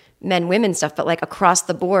in men, women stuff, but like across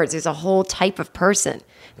the boards, there's a whole type of person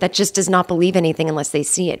that just does not believe anything unless they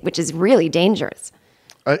see it, which is really dangerous.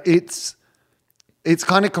 It's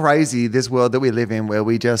kind of crazy, this world that we live in, where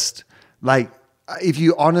we just if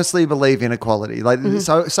you honestly believe in equality,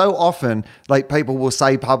 so often, people will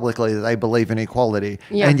say publicly that they believe in equality,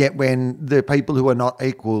 and yet when the people who are not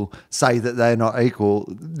equal say that they're not equal,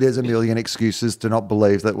 there's a million excuses to not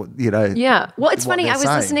believe that. Yeah. Well, it's funny. I was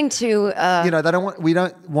listening to. They don't want. We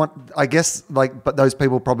don't want. I guess but those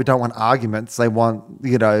people probably don't want arguments. They want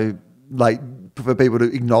for people to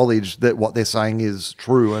acknowledge that what they're saying is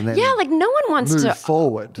true, and then no one wants move to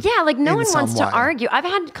forward. Yeah, no one wants to argue. I've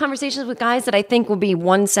had conversations with guys that I think will be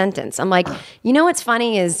one sentence. I'm like, what's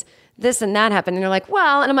funny is this and that happened, and they're like,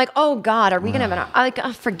 well, and I'm like, oh God, are we gonna have an?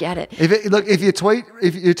 If get it. If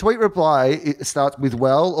your tweet reply it starts with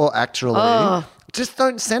well or actually, just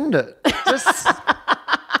don't send it.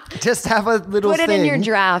 Just have a little thing. Put it in your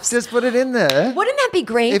drafts. Just put it in there. Wouldn't that be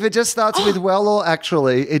great? If it just starts with well or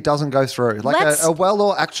actually, it doesn't go through. A well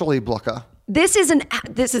or actually blocker. This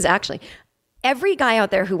is actually every guy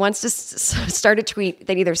out there who wants to start a tweet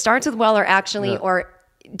that either starts with well or actually or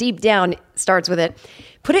deep down starts with it.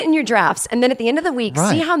 Put it in your drafts, and then at the end of the week,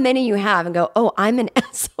 see how many you have, and go, "Oh, I'm an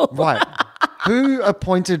asshole." Right. Who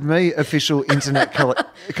appointed me official internet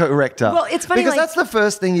corrector? Well, it's funny because that's the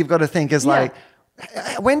first thing you've got to think is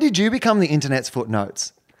when did you become the internet's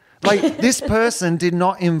footnotes? This person did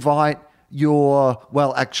not invite your,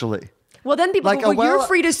 well, actually. Well, then people Like, go, well, well- you're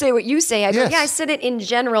free to say what you say. I go, Yes. yeah, I said it in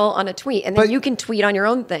general on a tweet, and then But- you can tweet on your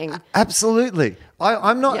own thing. Absolutely.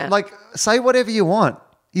 I'm not Yeah. like, say whatever you want.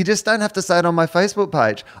 You just don't have to say it on my Facebook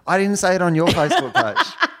page. I didn't say it on your Facebook page.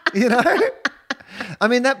 You know? I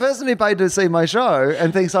mean, that person who paid to see my show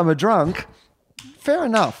and thinks I'm a drunk, fair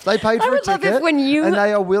enough. They paid I for a would love ticket. if when you- and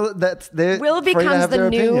they are they're Will free to becomes have the their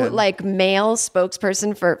new opinion. like male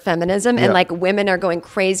spokesperson for feminism, Yeah. and like women are going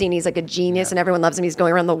crazy, and he's like a genius, and everyone loves him. He's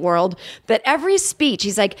going around the world. But every speech,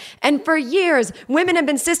 he's like, and for years, women have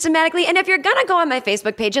been systematically. And if you're gonna go on my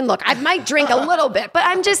Facebook page and look, I might drink a little bit, but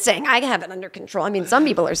I'm just saying I have it under control. I mean, some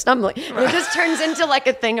people are stumbling, and it just turns into like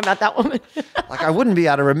a thing about that woman. Like, I wouldn't be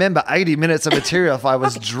able to remember 80 minutes of material if I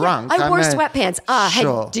was drunk. I wore mean, sweatpants.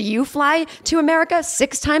 sure. Hey, do you fly to America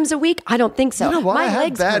 6 times a week? I don't think so. You know what? My I had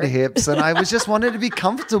legs bad hurt. hips and I was just wanted to be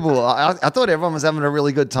comfortable. I thought everyone was having a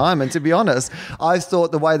really good time. And to be honest, I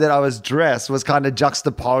thought the way that I was dressed was kind of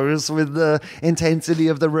juxtaposed with the intensity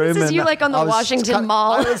of the room. This is and you like on the I was Washington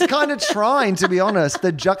Mall. I was kind of trying, to be honest,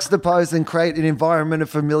 to juxtapose and create an environment of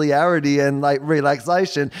familiarity and like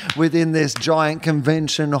relaxation within this giant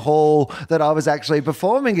convention hall that I was actually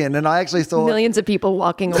performing in. And I actually thought... Millions of people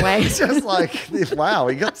walking away. It's just like, wow,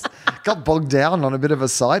 he got bogged down on a bit of a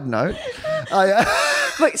side note.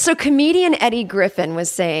 But so comedian Eddie Griffin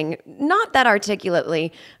was saying, not that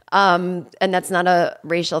articulately, and that's not a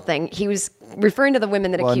racial thing. He was referring to the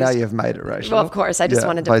women that Well, accused. now you've made it racial. Well, of course. I just Yeah,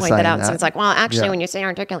 wanted to by point that saying out. So it's like, well, actually, Yeah. when you say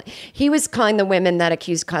articulate, he was calling the women that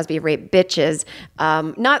accused Cosby of rape bitches,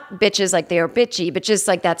 not bitches like they are bitchy, but just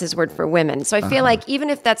like that's his word for women. So I feel like even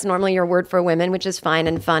if that's normally your word for women, which is fine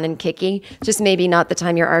and fun and kicky, just maybe not the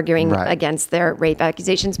time you're arguing Right. against their rape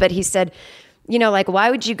accusations. But he said, you know, like, why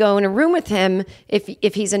would you go in a room with him if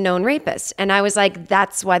he's a known rapist? And I was like,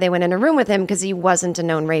 that's why they went in a room with him, because he wasn't a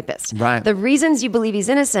known rapist. Right. The reasons you believe he's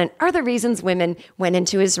innocent are the reasons women went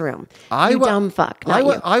into his room. You dumb fuck. Not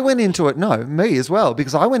you. I went into it, no, me as well,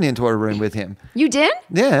 because I went into a room with him. You did?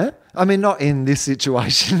 Yeah. I mean, not in this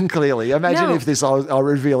situation, clearly. Imagine No. if this, I'll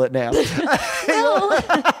reveal it now. Well,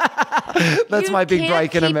 That's my big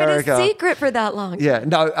break in America. Keep it a secret for that long. Yeah,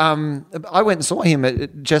 no. I went and saw him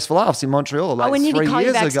at Just for Laughs in Montreal like and did he 3 call you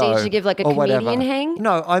years backstage ago, to give, like, a or whatever. comedian hang?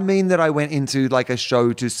 No, I mean that I went into like a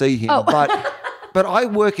show to see him, Oh. but I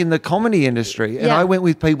work in the comedy industry, and Yeah. I went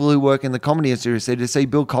with people who work in the comedy industry to see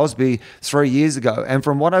Bill Cosby 3 years ago. And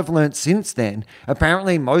from what I've learned since then,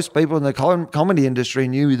 apparently most people in the comedy industry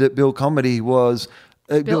knew that Bill Comedy was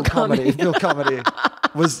Bill Comedy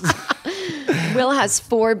was. Will has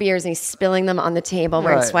 4 beers and he's spilling them on the table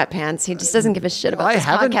wearing Right. sweatpants. He just doesn't give a shit about I this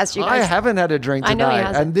podcast, you I guys. haven't had a drink I know he today,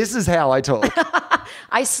 hasn't. and this is how I talk.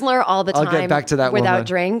 I slur all the time I'll get back to that without woman.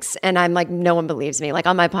 drinks, and I'm like, no one believes me. Like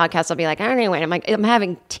on my podcast, I'll be like, anyway, I'm like, I'm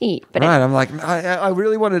having tea. But Right, I'm like, I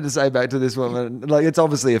really wanted to say back to this woman, like it's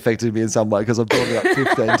obviously affected me in some way because I've talked about it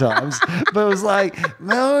 15 times. But it was like,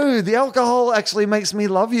 no, the alcohol actually makes me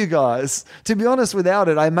love you guys. To be honest, without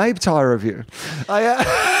it, I may tire of you.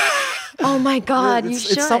 oh my God, you It's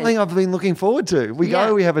should. something I've been looking forward to. We Yeah.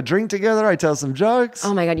 go, we have a drink together, I tell some jokes.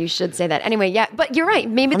 Oh my God, you should say that. Anyway, yeah, but you're right.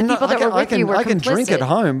 Maybe the I'm not- people that were with you were I can drink complicit. at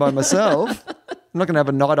home by myself. I'm not going to have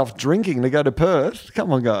a night off drinking to go to Perth.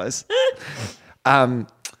 Come on, guys.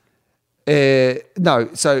 No,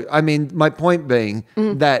 so I mean, my point being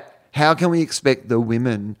Mm-hmm. that how can we expect the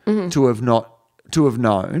women to have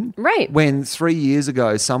known, Right. when 3 years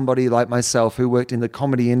ago somebody like myself who worked in the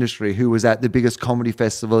comedy industry, who was at the biggest comedy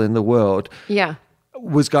festival in the world, Yeah.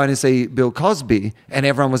 was going to see Bill Cosby, and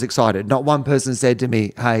everyone was excited. Not one person said to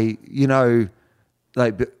me, "Hey, you know."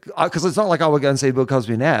 Like, because it's not like I would go and see Bill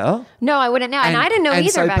Cosby now. No, I wouldn't now. And I didn't know and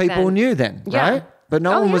either so back people then. knew then, Yeah. right? But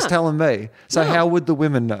no Oh, one was yeah. telling me. So how would the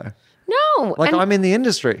women know? No. Like, and, I'm in the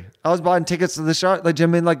industry. I was buying tickets to the show. Like, I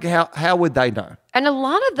mean, like, how would they know? and a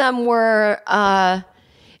lot of them were,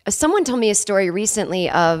 someone told me a story recently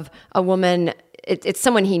of a woman. It's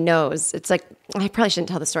someone he knows. It's like, I probably shouldn't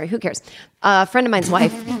tell the story. Who cares? A friend of mine's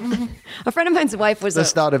wife. A friend of mine's wife was The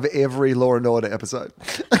start of every Law and Order episode.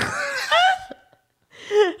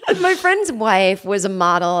 my friend's wife was a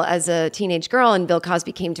model as a teenage girl, and Bill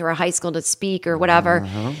Cosby came to her high school to speak or whatever.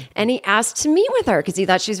 And he asked to meet with her because he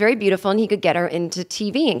thought she was very beautiful and he could get her into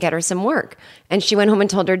TV and get her some work. And she went home and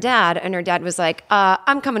told her dad, and her dad was like,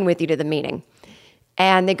 I'm coming with you to the meeting.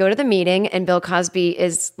 And they go to the meeting, and Bill Cosby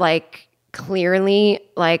is like, clearly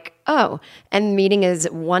like, oh, and the meeting is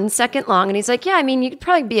 1 second long. And he's like, yeah, I mean, you could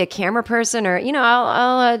probably be a camera person, or, you know,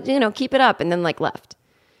 I'll keep it up. And then like left.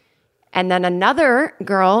 And then another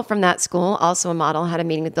girl from that school, also a model, had a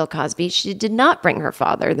meeting with Bill Cosby. She did not bring her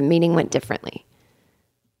father. The meeting went differently.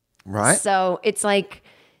 Right? So it's like,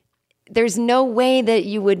 there's no way that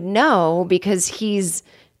you would know because he's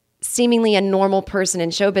seemingly a normal person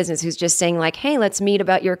in show business who's just saying like, hey, let's meet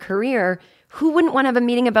about your career. Who wouldn't want to have a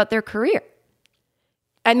meeting about their career?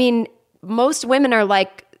 I mean, most women are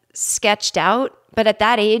like sketched out, but at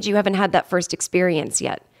that age, you haven't had that first experience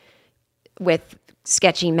yet with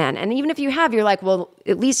sketchy men. And even if you have, you're like, well,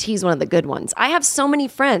 at least he's one of the good ones. I have so many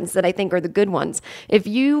friends that I think are the good ones. If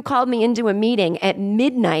you called me into a meeting at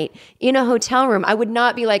midnight in a hotel room, I would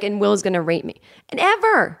not be like, and Will's going to rate me. And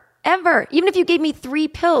ever. Even if you gave me 3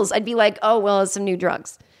 pills, I'd be like, oh, Will has some new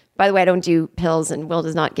drugs. By the way, I don't do pills and Will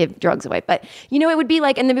does not give drugs away. But, it would be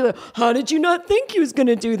like, and they'd be like, how did you not think he was going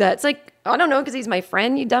to do that? It's like, I don't know, because he's my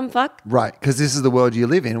friend, you dumb fuck. Right, because this is the world you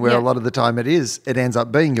live in where a lot of the time it ends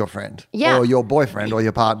up being your friend or your boyfriend or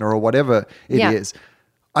your partner or whatever it is.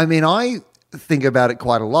 I mean, I think about it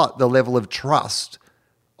quite a lot, the level of trust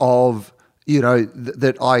of,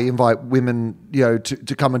 that I invite women,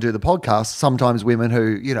 to come and do the podcast. Sometimes women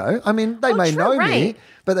who, I mean, they may know me,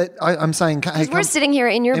 but I'm saying, hey, we're sitting here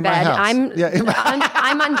in your bed.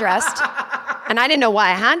 I'm undressed, and I didn't know why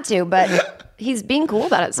I had to, but he's being cool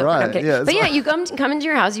about it. So okay. Yeah, but you come into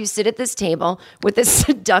your house, you sit at this table with this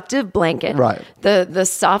seductive blanket, right? The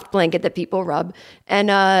soft blanket that people rub,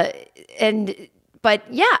 but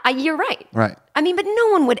you're right. Right. I mean, but no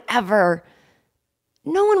one would ever.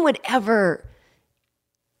 Well,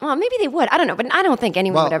 maybe they would. I don't know, but I don't think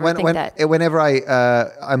anyone would ever think that. Whenever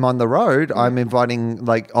I'm on the road, I'm inviting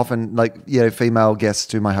often female guests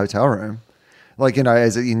to my hotel room,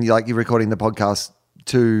 as in you're recording the podcast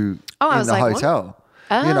in the hotel. What?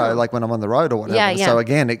 Oh. When I'm on the road or whatever. Yeah. So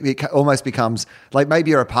again, it almost becomes like maybe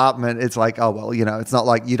your apartment. It's like, oh well, it's not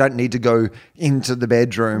like you don't need to go into the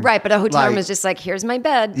bedroom, right? But a hotel room is just like, here's my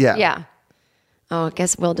bed. Yeah. Oh, I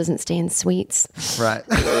guess Will doesn't stay in suites. Right.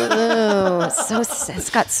 Oh, it's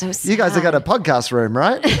got so sad. You guys have got a podcast room,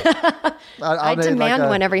 right? I demand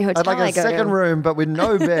one every hotel I'd like a second room, but with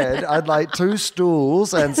no bed. I'd like 2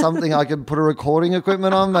 stools and something I could put a recording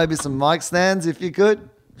equipment on, maybe some mic stands if you could.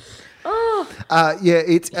 Oh.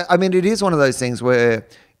 It is one of those things where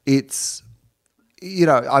it's, you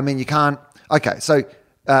can't, okay, so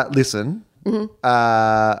listen,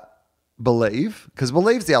 believe, because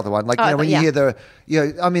believe's the other one. When you hear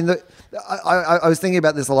I was thinking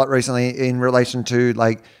about this a lot recently in relation to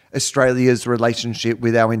Australia's relationship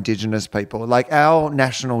with our Indigenous people. Our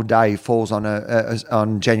national day falls on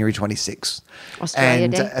January 26th.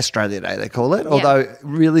 Australia Day, they call it. Yeah. Although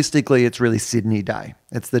realistically, it's really Sydney Day.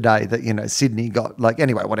 It's the day that, Sydney got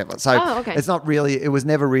anyway, whatever. So it's not really, it was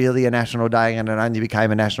never really a national day, and it only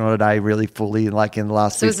became a national day really fully in the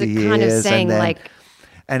last 50 years. So kind of saying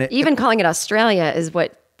even calling it Australia is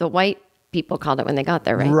what the white people called it when they got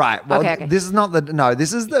there, right? Right. Well, this is not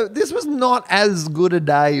this was not as good a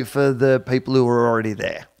day for the people who were already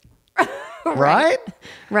there. Right?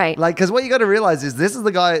 Right. Because what you got to realize is this is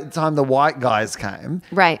the time the white guys came.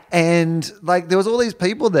 Right. And there was all these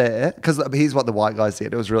people there, because here's what the white guys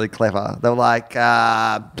did. It was really clever. They were like,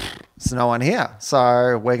 there's no one here,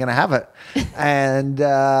 so we're going to have it. And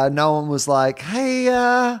no one was like,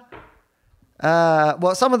 hey,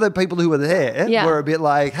 some of the people who were there were a bit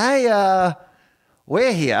like, hey,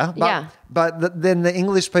 we're here. But then the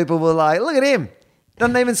English people were like, look at him.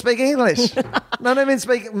 Doesn't even speak English. Doesn't even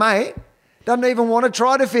speak, mate. Doesn't even want to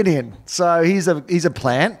try to fit in. So he's a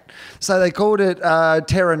plant. So they called it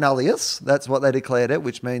terra nullius. That's what they declared it,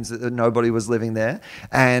 which means that nobody was living there.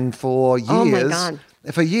 And for years... Oh, my God.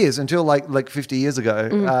 For years, until 50 years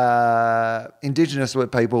ago, Indigenous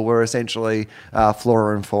people were essentially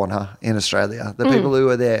flora and fauna in Australia. The people who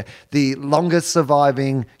were there, the longest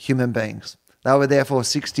surviving human beings. They were there for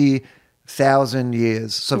 60,000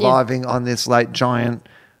 years, surviving on this giant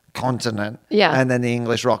continent. Yeah. And then the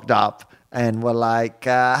English rocked up and were like,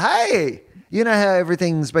 hey... You know how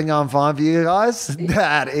everything's been going fine for you guys?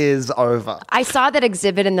 That is over. I saw that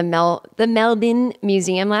exhibit in the Melbourne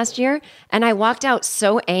Museum last year, and I walked out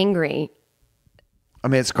so angry. I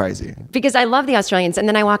mean, it's crazy. Because I love the Australians, and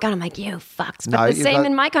then I walk out, I'm like, you fucks. But the same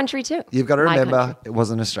in my country, too. You've got to remember, it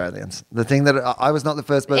wasn't Australians. The thing that I was not the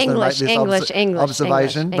first person to make this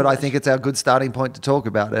observation, but I think it's our good starting point to talk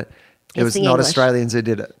about it. It was not Australians who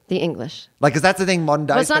did it. The English. Because that's the thing, modern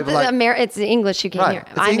day. Well, it's not it's the English who came here.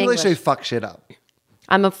 It's the English who fuck shit up.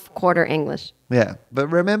 I'm a quarter English. Yeah. But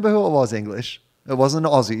remember who it was English. It wasn't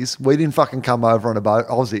Aussies. We didn't fucking come over on a boat.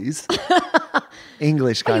 Aussies.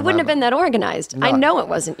 English came over. You wouldn't have been that organized. No. I know it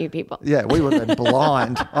wasn't you people. Yeah, we would have been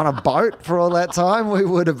blind. On a boat for all that time, we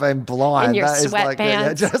would have been blind. In your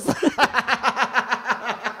sweatpants.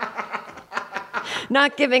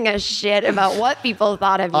 Not giving a shit about what people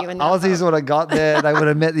thought of you. Aussies would have got there. They would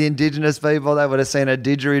have met the Indigenous people. They would have seen a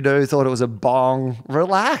didgeridoo, thought it was a bong.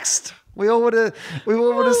 Relaxed. We all would have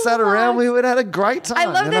sat around. We would have had a great time. I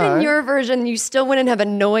love that in your version, you still wouldn't have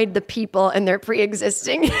annoyed the people and their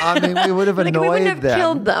pre-existing. I mean, we would have annoyed we wouldn't have them.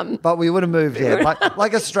 Killed them. But we would have moved,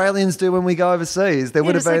 like Australians do when we go overseas. There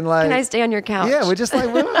would have been like, can I stay on your couch? Yeah, we're just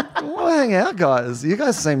like, we'll hang out, guys. You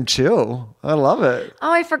guys seem chill. I love it.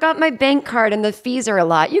 Oh, I forgot my bank card and the fees are a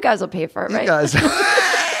lot. You guys will pay for it, right? You guys.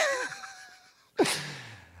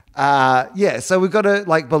 So we've got to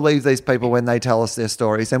like believe these people when they tell us their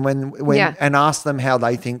stories, and when and ask them how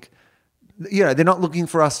they think. They're not looking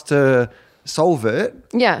for us to solve it.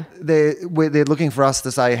 Yeah, they're looking for us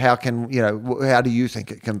to say how do you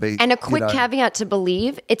think it can be? And a quick caveat to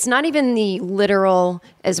believe: it's not even the literal,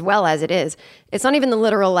 as well as it is. It's not even the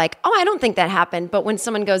literal like, oh, I don't think that happened. But when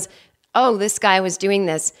someone goes, oh, this guy was doing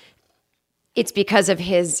this, it's because of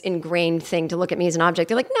his ingrained thing to look at me as an object.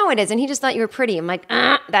 They're like, no, it isn't. He just thought you were pretty. I'm like,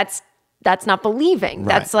 that's not believing. Right.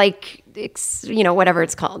 That's like, whatever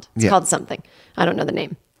it's called. It's called something. I don't know the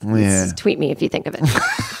name. Yeah. Just tweet me if you think of it.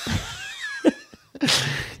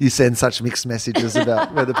 You send such mixed messages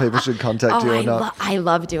about whether people should contact you or not. I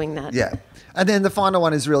love doing that. Yeah. And then the final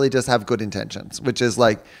one is really just have good intentions, which is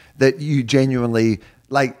like that you genuinely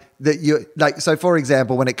like that you like. So for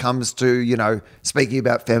example, when it comes to, speaking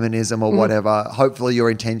about feminism or whatever, hopefully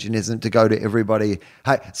your intention isn't to go to everybody.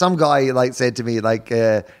 Hey, some guy like said to me like,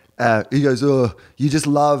 he goes, oh, you just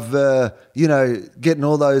love, getting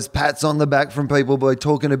all those pats on the back from people by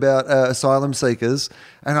talking about asylum seekers.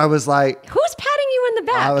 And I was like, who's patting you in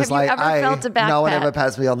the back? I was Have you ever felt a back no one pat? ever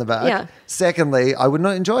pats me on the back. Yeah. Secondly, I would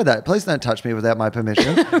not enjoy that. Please don't touch me without my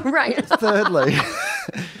permission. Right.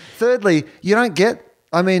 Thirdly, you don't get,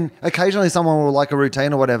 I mean, occasionally someone will like a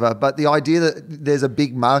routine or whatever, but the idea that there's a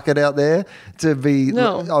big market out there to be,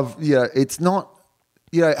 it's not,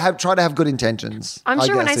 try to have good intentions. I'm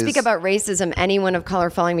sure when I speak about racism, anyone of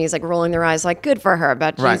color following me is like rolling their eyes like, good for her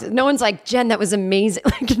about Jesus. Right. No one's like, Jen, that was amazing.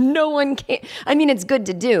 Like no one can. I mean, it's good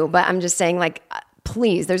to do, but I'm just saying like,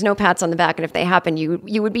 please, there's no pats on the back. And if they happen,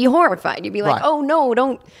 you would be horrified. You'd be like, oh no,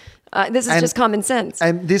 don't. This is just common sense.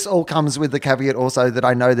 And this all comes with the caveat also that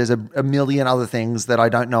I know there's a million other things that I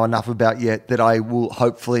don't know enough about yet that I will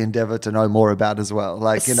hopefully endeavor to know more about as well.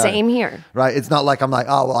 Like, Same here. Right. It's not like I'm like,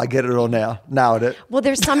 oh, well, I get it all now. Nailed it. Well,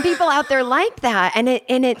 there's some people out there like that. And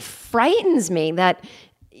it frightens me that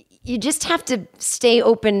you just have to stay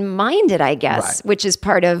open-minded, I guess, which is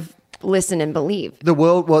part of listen and believe. The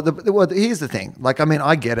world, here's the thing. Like, I mean,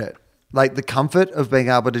 I get it. Like the comfort of being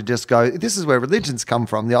able to just go, this is where religions come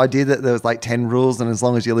from. The idea that there's like 10 rules and as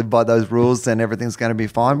long as you live by those rules, then everything's going to be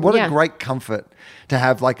fine. What a great comfort to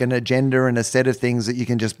have like an agenda and a set of things that you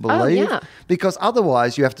can just believe. Oh, yeah. Because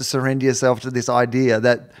otherwise you have to surrender yourself to this idea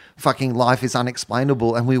that fucking life is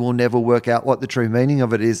unexplainable and we will never work out what the true meaning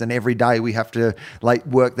of it is. And every day we have to like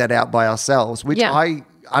work that out by ourselves, which I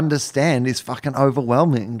understand is fucking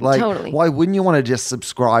overwhelming. Like, why wouldn't you want to just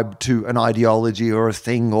subscribe to an ideology or a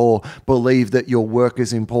thing or believe that your work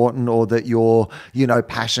is important or that your,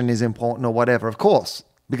 passion is important or whatever? Of course,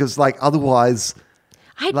 because like otherwise,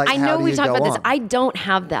 I know we've talked about this. I don't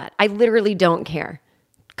have that. I literally don't care.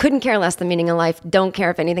 Couldn't care less the meaning of life. Don't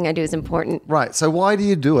care if anything I do is important. Right. So why do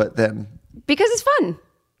you do it then? Because it's fun.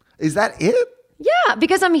 Is that it? Yeah,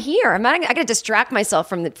 because I'm here. I got to distract myself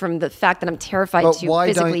from the fact that I'm terrified to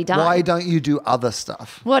physically die. Why don't you do other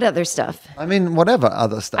stuff? What other stuff? I mean, whatever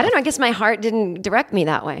other stuff. I don't know. I guess my heart didn't direct me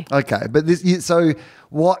that way. Okay, but so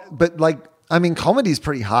what? But like, I mean, comedy's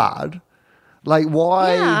pretty hard. Like,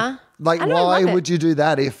 why? Yeah. Like, why would you do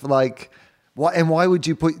that if like? Why would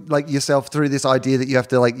you put like yourself through this idea that you have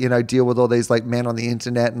to like deal with all these like men on the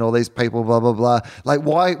internet and all these people, blah blah blah? Like,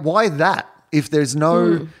 why that? If there's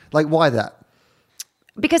no like, why that?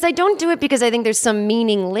 Because I don't do it because I think there's some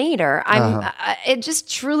meaning later. It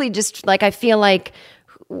just truly just like I feel like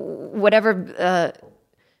whatever.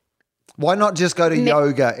 Why not just go to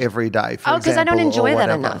yoga every day? For because I don't enjoy that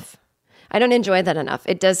enough. I don't enjoy that enough.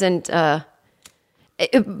 It doesn't. By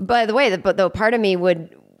the way, though, part of me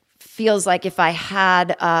feels like if I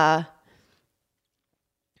had.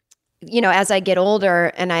 As I get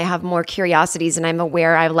older and I have more curiosities and I'm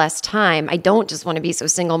aware I have less time, I don't just want to be so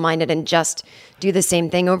single-minded and just do the same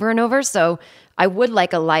thing over and over. So I would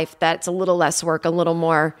like a life that's a little less work, a little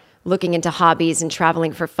more looking into hobbies and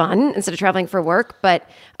traveling for fun instead of traveling for work. But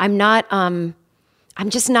I'm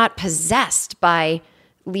just not possessed by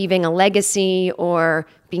leaving a legacy or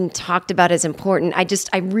being talked about as important.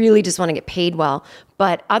 I really just want to get paid well.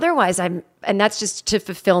 But otherwise and that's just to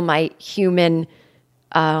fulfill my human,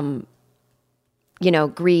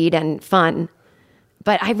 greed and fun.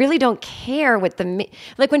 But I really don't care what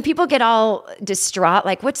like when people get all distraught,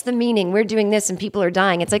 like, what's the meaning? We're doing this and people are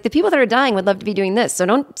dying. It's like the people that are dying would love to be doing this. So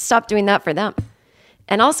don't stop doing that for them.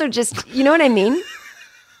 And also just, you know what I mean?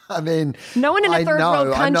 I mean, no one in a third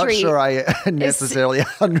world country. I'm not sure I necessarily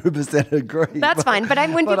 100% agree. That's fine. But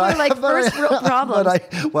when people are like first world problems.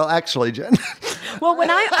 Well, actually, Jen. Well, when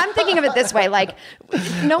I'm thinking of it this way, like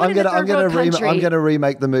no one in a third world country. I'm going to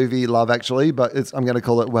remake the movie Love Actually, but I'm going to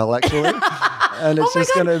call it Well Actually. And it's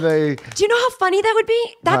just going to be. Do you know how funny that would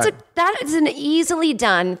be? That is an easily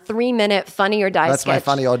done 3-minute Funny or Die That's sketch. my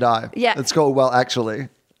Funny or Die. Yeah. It's called Well Actually.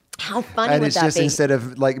 How funny and would it's that just be? instead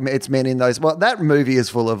of like it's men in those. Well, that movie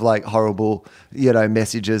is full of like horrible,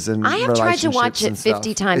 messages and. I have tried to watch it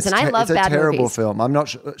 50 times, and I love bad movies. It's a terrible film. I'm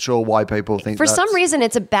not sure why people think. For some reason,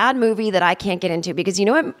 it's a bad movie that I can't get into because you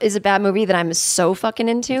know what is a bad movie that I'm so fucking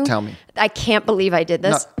into? Tell me. I Can't Believe I Did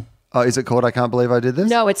This. No. Oh, is it called I Can't Believe I Did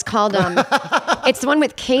This? No, it's called. It's the one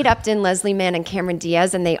with Kate Upton, Leslie Mann, and Cameron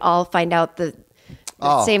Diaz, and they all find out the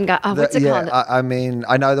same guy. Oh, what's it called? I mean,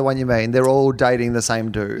 I know the one you mean. They're all dating the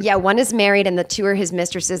same dude. Yeah, one is married and the two are his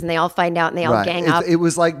mistresses and they all find out and they all gang up. It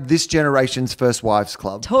was like this generation's First Wives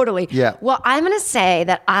Club. Totally. Yeah. Well, I'm going to say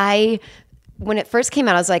that when it first came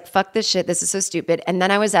out, I was like, fuck this shit. This is so stupid. And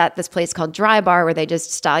then I was at this place called Dry Bar where they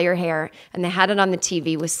just style your hair and they had it on the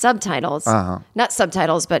TV with subtitles. Not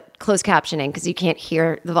subtitles, but closed captioning because you can't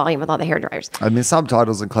hear the volume with all the hair dryers. I mean,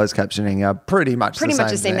 subtitles and closed captioning are pretty much the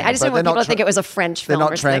same thing. I just didn't want people to think it was a French film. They're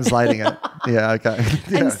not translating it. Yeah, okay.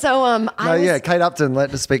 Yeah. And so Kate Upton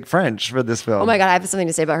let us speak French for this film. Oh my God, I have something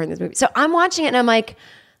to say about her in this movie. So I'm watching it and I'm like,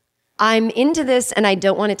 I'm into this and I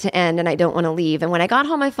don't want it to end and I don't want to leave. And when I got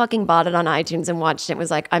home, I fucking bought it on iTunes and watched it. It was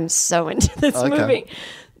like, I'm so into this movie.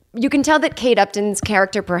 You can tell that Kate Upton's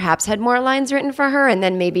character perhaps had more lines written for her. And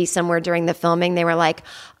then maybe somewhere during the filming, they were like,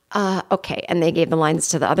 okay. And they gave the lines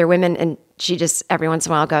to the other women. And she just every once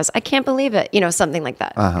in a while goes, I can't believe it. Something like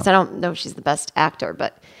that. Because I don't know if she's the best actor,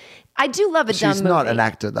 but I do love a dumb movie. She's not an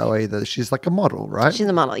actor though either. She's like a model, right? She's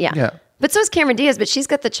a model, yeah. Yeah. But so is Cameron Diaz, but she's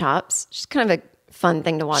got the chops. She's kind of a fun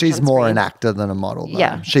thing to watch. She's on more screen. an actor than a model. Though.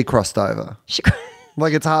 Yeah. She crossed over.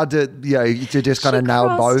 Like it's hard to just kind of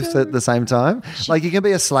nail both at the same time. Like you can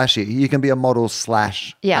be a slashy, you can be a model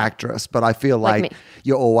 / actress, but I feel like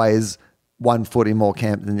you're always one foot in more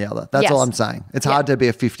camp than the other. That's all I'm saying. It's hard to be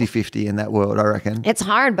a 50-50 in that world, I reckon. It's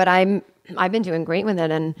hard, but I've been doing great with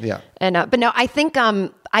it. But no, I think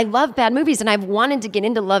I love bad movies and I've wanted to get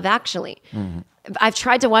into Love Actually. Mm-hmm. I've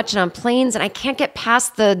tried to watch it on planes and I can't get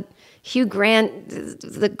past the Hugh Grant,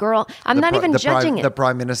 the girl. I'm not even judging it. The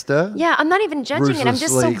Prime Minister? Yeah, I'm not even judging it. I'm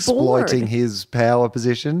just so bored. Exploiting his power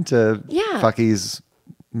position to fuck his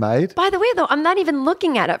maid. By the way, though, I'm not even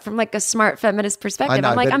looking at it from like a smart feminist perspective.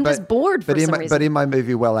 I'm like, I'm just bored for some reason. But in my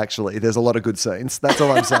movie, Well Actually, there's a lot of good scenes. That's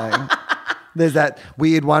all I'm saying. There's that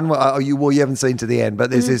weird one where you haven't seen to the end, but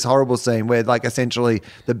there's this horrible scene where like essentially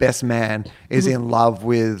the best man is in love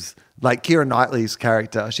with like Keira Knightley's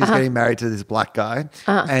character. She's getting married to this black guy,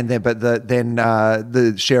 and then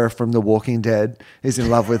the sheriff from The Walking Dead is in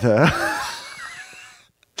love with her.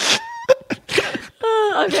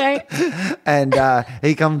 Okay. And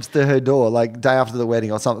he comes to her door like day after the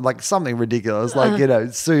wedding or something, like something ridiculous,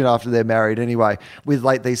 like, soon after they're married anyway, with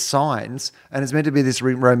like these signs. And it's meant to be this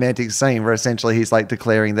romantic scene where essentially he's like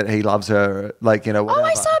declaring that he loves her, like, whatever. Oh,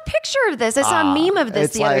 I saw a picture of this. I saw a meme of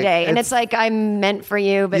this the other day. And it's like, I'm meant for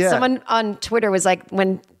you. But someone on Twitter was like,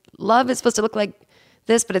 when love is supposed to look like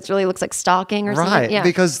this, but it really looks like stalking or something. Right,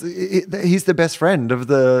 because he's the best friend of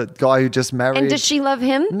the guy who just married. And does she love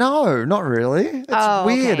him? No, not really. It's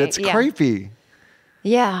weird. Okay. It's creepy.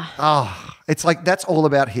 Yeah. Oh, it's like that's all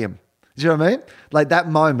about him. Do you know what I mean? Like that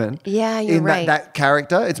moment. Yeah, you're in right. that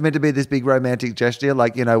character, it's meant to be this big romantic gesture,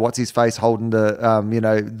 like, what's his face holding the,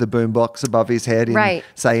 the boombox above his head in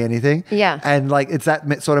Say Anything. Yeah. And like it's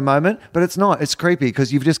that sort of moment, but it's not. It's creepy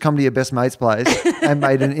because you've just come to your best mate's place and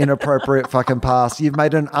made an inappropriate fucking pass. You've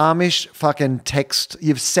made an Amish fucking text.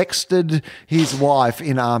 You've sexted his wife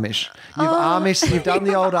in Amish. You've done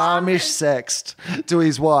the old Amish sext to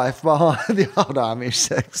his wife behind the old Amish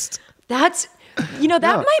sext. That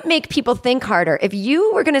might make people think harder. If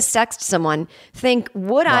you were going to sext someone, think,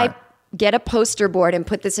 would I get a poster board and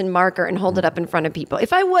put this in marker and hold it up in front of people?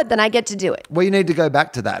 If I would, then I get to do it. Well, you need to go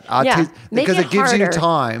back to that. Because it gives you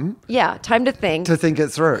time. Yeah, time to think. To think it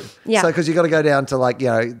through. Yeah. So, because you got to go down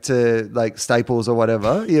to to Staples or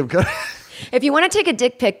whatever. You've got. If you want to take a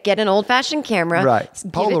dick pic, get an old-fashioned camera. Right.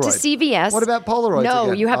 Give Polaroid. it to CVS. What about Polaroids No,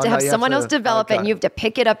 again? you have to have someone else develop it, okay. and you have to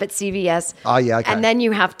pick it up at CVS. Oh, yeah, okay. And then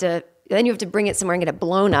you have to bring it somewhere and get it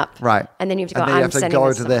blown up. Right. And then you have to go, and then you have to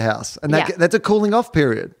go to their house. And that's a cooling off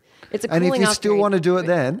period. It's a cooling off And if you still period. want to do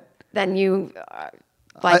it then you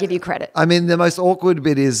Well, I give you credit. I mean, the most awkward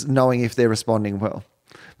bit is knowing if they're responding well,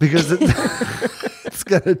 because it's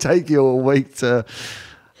going to take you a week to.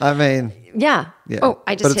 I mean, yeah. Oh,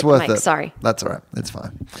 I just hit the mic. Sorry. That's all right. It's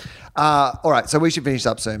fine. All right, so we should finish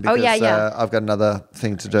up soon because I've got another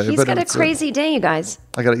thing to do. He's got a crazy day, you guys.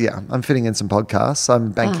 I'm fitting in some podcasts.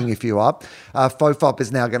 I'm banking a few up. FOFOP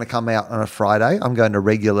is now going to come out on a Friday. I'm going to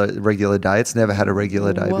regular day. It's never had a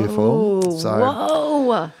regular day before.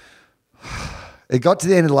 So it got to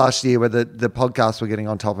the end of last year where the podcasts were getting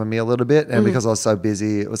on top of me a little bit, and because I was so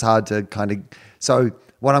busy, it was hard to kind of. So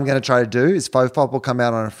what I'm going to try to do is FOFOP will come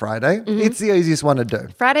out on a Friday. It's the easiest one to do.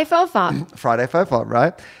 Friday FOFOP. Friday FOFOP,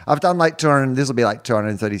 right? I've done like 200, this will be like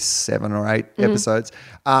 237 or 8 episodes. So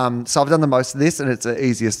I've done the most of this, and it's the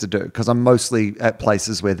easiest to do because I'm mostly at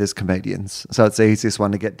places where there's comedians. So it's the easiest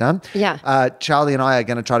one to get done. Yeah. Charlie and I are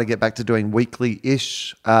going to try to get back to doing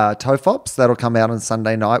weekly-ish TOFOPs. That'll come out on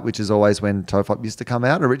Sunday night, which is always when TOFOP used to come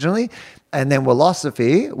out originally. And then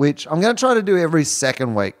Philosophy, which I'm going to try to do every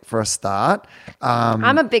second week for a start.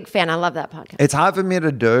 I'm a big fan. I love that podcast. It's hard for me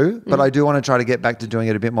to do, but I do want to try to get back to doing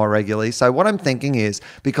it a bit more regularly. So what I'm thinking is,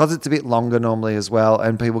 because it's a bit longer normally as well,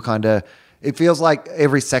 and people kind of, it feels like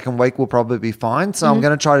every second week will probably be fine. So I'm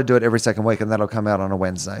going to try to do it every second week, and that'll come out on a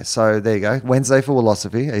Wednesday. So there you go. Wednesday for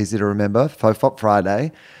Philosophy, easy to remember. FOFOP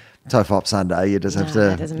Friday. TOFOP Sunday, you just have to.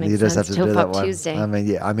 That doesn't make sense. Have to do that one. Tuesday. I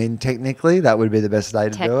mean, technically that would be the best day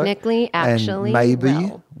to do it. Technically, actually, and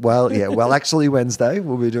maybe, actually Wednesday.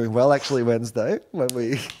 We'll be doing actually Wednesday when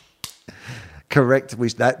we correct.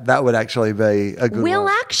 That would actually be a good.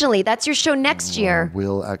 Actually, that's your show next year.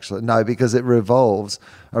 Will actually no, because it revolves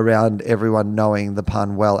around everyone knowing the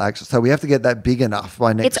pun actually. So we have to get that big enough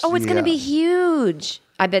by next year. It's going to be huge.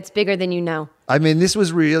 I bet it's bigger than you know. I mean, this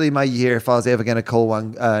was really my year if I was ever going to call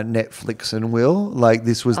one Netflix and Will. Like,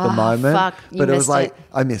 this was the moment. Fuck, but it was like,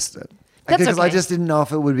 I missed it. That's because okay. I just didn't know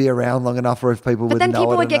if it would be around long enough or if people would know it enough. But then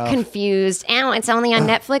people would get confused. Ow, it's only on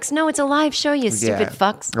Netflix. No, it's a live show, you stupid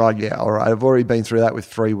fucks. Oh, yeah, all right. I've already been through that with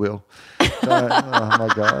Free Will. So, oh, my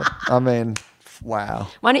God. I mean, wow.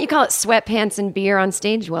 Why don't you call it Sweatpants and Beer on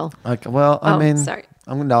Stage, Will? Okay, well, I mean. Sorry.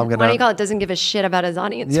 I'm going to. Why don't you call it Doesn't Give a Shit About His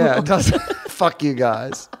Audience? Yeah, Will? it does. Fuck you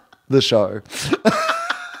guys. The show.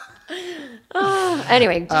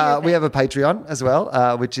 Anyway, we have a Patreon as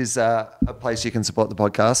well, which is a place you can support the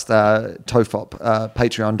podcast. TOFOP,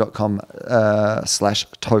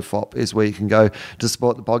 patreon.com/TOFOP is where you can go to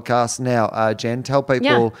support the podcast. Now, Jen, tell people.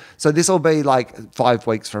 Yeah. So this will be like 5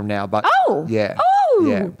 weeks from now, but yeah,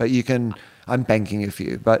 but you can. I'm banking a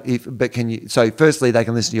few, but can you? So, firstly, they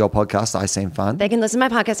can listen to your podcast. I Seem Fun. They can listen to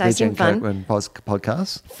my podcast. I Seem Fun. Jen Kirkman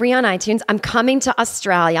podcast. Free on iTunes. I'm coming to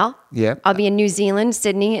Australia. Yeah. I'll be in New Zealand,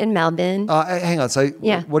 Sydney, and Melbourne. Hang on. So,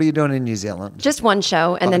 what are you doing in New Zealand? Just one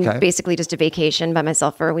show, and then basically just a vacation by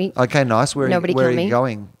myself for a week. Okay, nice. Where are you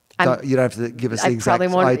going? You don't have to give us the exact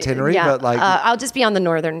itinerary, but like I'll just be on the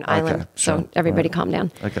northern island. Sure. So everybody calm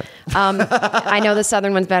down. Okay. I know the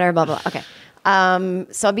southern one's better. Blah blah. Okay.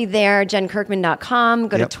 So I'll be there. JenKirkman.com.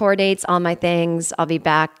 Go to tour dates, all my things. I'll be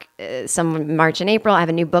back some March and April. I have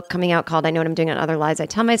a new book coming out called I Know What I'm Doing on Other Lies I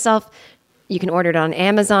Tell Myself. You can order it on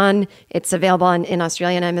Amazon. It's available in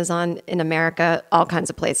Australia and Amazon, in America, all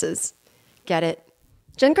kinds of places. Get it.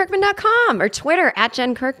 JenKirkman.com or Twitter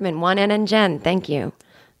 @JenKirkman. 1 N and Jen. Thank you.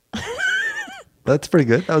 That's pretty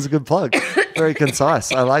good. That was a good plug. Very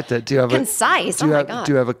concise. I liked it. Do you have concise? My God.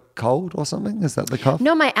 Do you have a cold or something? Is that the cough?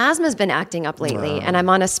 No, my asthma's been acting up lately, and I'm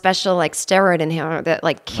on a special steroid inhaler that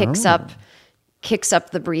kicks up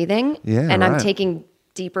the breathing. Yeah, and I'm taking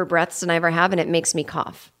deeper breaths than I ever have, and it makes me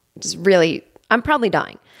cough. Just really, I'm probably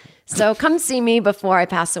dying. So come see me before I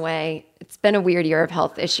pass away. It's been a weird year of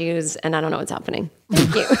health issues, and I don't know what's happening.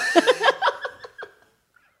 Thank you.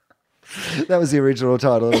 That was the original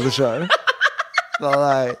title of the show. All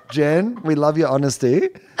right, Jen, we love your honesty.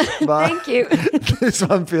 But thank you. This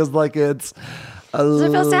one feels like it's Does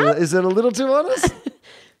it feel sad? Is it a little too honest?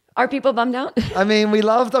 Are people bummed out? I mean, we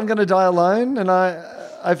loved I'm Going to Die Alone, and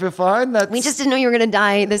I feel fine. We just didn't know you were going to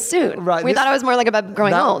die this soon. Right. We thought it was more like about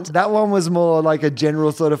growing old. That one was more like a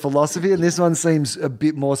general sort of philosophy, and this one seems a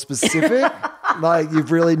bit more specific. Like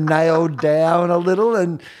you've really nailed down a little,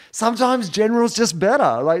 and sometimes general's just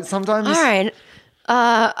better. Like sometimes. All right.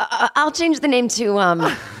 I'll change the name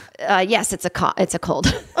to yes, it's a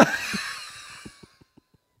cold.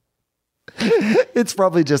 It's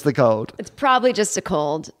probably just the cold. It's probably just a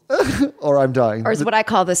cold. Or I'm dying. Or is what I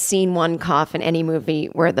call the scene one cough in any movie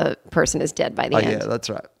where the person is dead by the end. Yeah, that's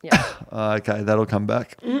right. Yeah. Okay, that'll come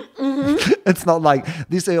back. Mm-hmm. It's not like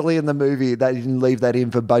this early in the movie they didn't leave that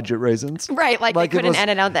in for budget reasons. Right, like they couldn't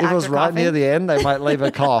edit out the actor If it was right coughing. near the end, they might leave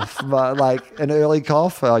a cough. But like an early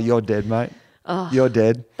cough, oh, you're dead, mate. You're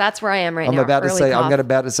dead. That's where I am right I'm now. about to Early see. cough. I'm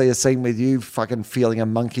about to see a scene with you fucking feeling a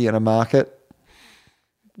monkey in a market.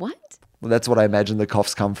 What? Well, that's what I imagine the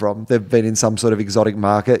coughs come from. They've been in some sort of exotic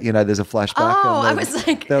market. You know, there's a flashback. Oh, and I was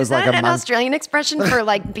like, there is that like a an Australian expression for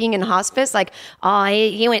like being in hospice? Like, oh,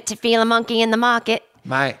 he went to feel a monkey in the market.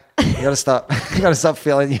 Mate, you got to stop. You got to stop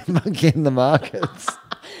feeling your monkey in the markets.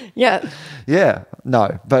 Yeah. Yeah,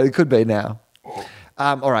 no, but it could be now.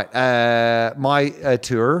 All right,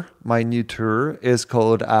 my new tour is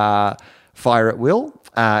called Fire at Will,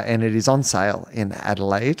 and it is on sale in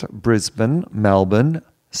Adelaide, Brisbane, Melbourne,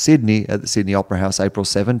 Sydney at the Sydney Opera House, April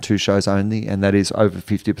 7, 2 shows only, and that is over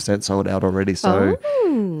 50% sold out already. So,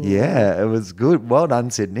 yeah, it was good. Well done,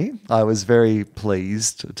 Sydney. I was very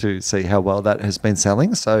pleased to see how well that has been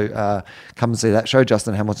selling. So, come and see that show.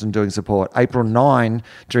 Justin Hamilton doing support. April 9,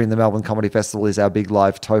 during the Melbourne Comedy Festival, is our big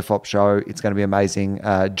live FOFOP show. It's going to be amazing.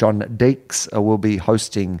 John Deeks will be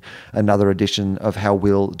hosting another edition of How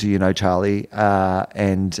Will Do You Know Charlie?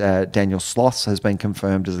 And Daniel Sloss has been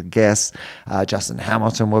confirmed as a guest. Justin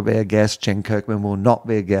Hamilton will be a guest. Jen Kirkman will not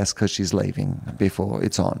be a guest because she's leaving before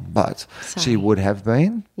it's on, but she would have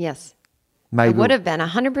been. Yes. Maybe I would have been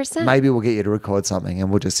 100%. Maybe we'll get you to record something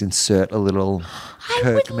and we'll just insert a little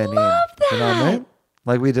Kirkman in. love You know what I that. mean?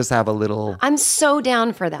 Like we just have a little. I'm so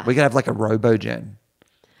down for that. We could have like a Robo Jen.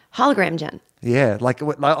 Hologram Jen. Yeah,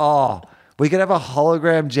 we could have a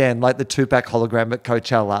hologram Jen, like the Tupac hologram at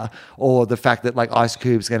Coachella, or the fact that like Ice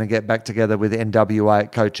Cube's going to get back together with NWA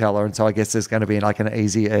at Coachella, and so I guess there's going to be like an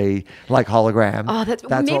Eazy-E like hologram. Oh, that's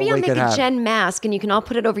maybe I'll make a Jen mask, and you can all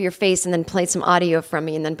put it over your face, and then play some audio from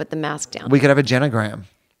me, and then put the mask down. We could have a Genogram.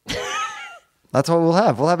 That's what we'll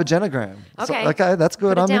have. We'll have a Genogram. Okay. So, okay, that's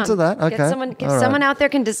good. Put it I'm down. into that. Okay. If All someone right. out there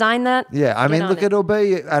can design that. Yeah, I get mean, on look, it. it'll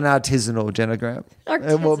be an artisanal Genogram.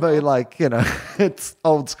 It will be like, it's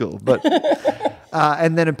old school. But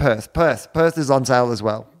and then in Perth. Perth is on sale as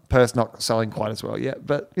well. Perth's not selling quite as well yet,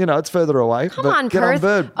 but it's further away. Come but on, get Perth.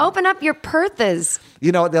 on board. Open up your Perthas.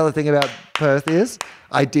 You know what the other thing about Perth is?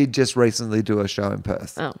 I did just recently do a show in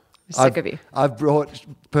Perth. Oh, sick of you. I've brought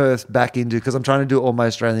Perth back into, because I'm trying to do all my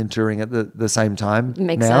Australian touring at the same time.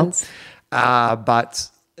 Makes now. sense. But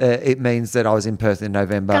it means that I was in Perth in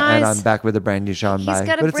November, and Guys, I'm back with a brand new show in May. He's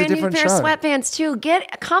got but a brand new pair of sweatpants too.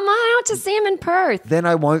 Come on out to see him in Perth. Then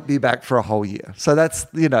I won't be back for a whole year. So that's,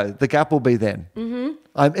 the gap will be then.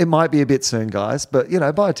 Mm-hmm. It might be a bit soon, guys, but,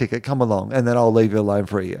 buy a ticket, come along, and then I'll leave you alone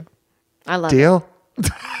for a year. I love Deal?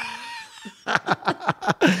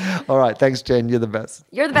 All right. Thanks, Jen. You're the best. it.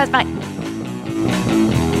 You're the best. Bye.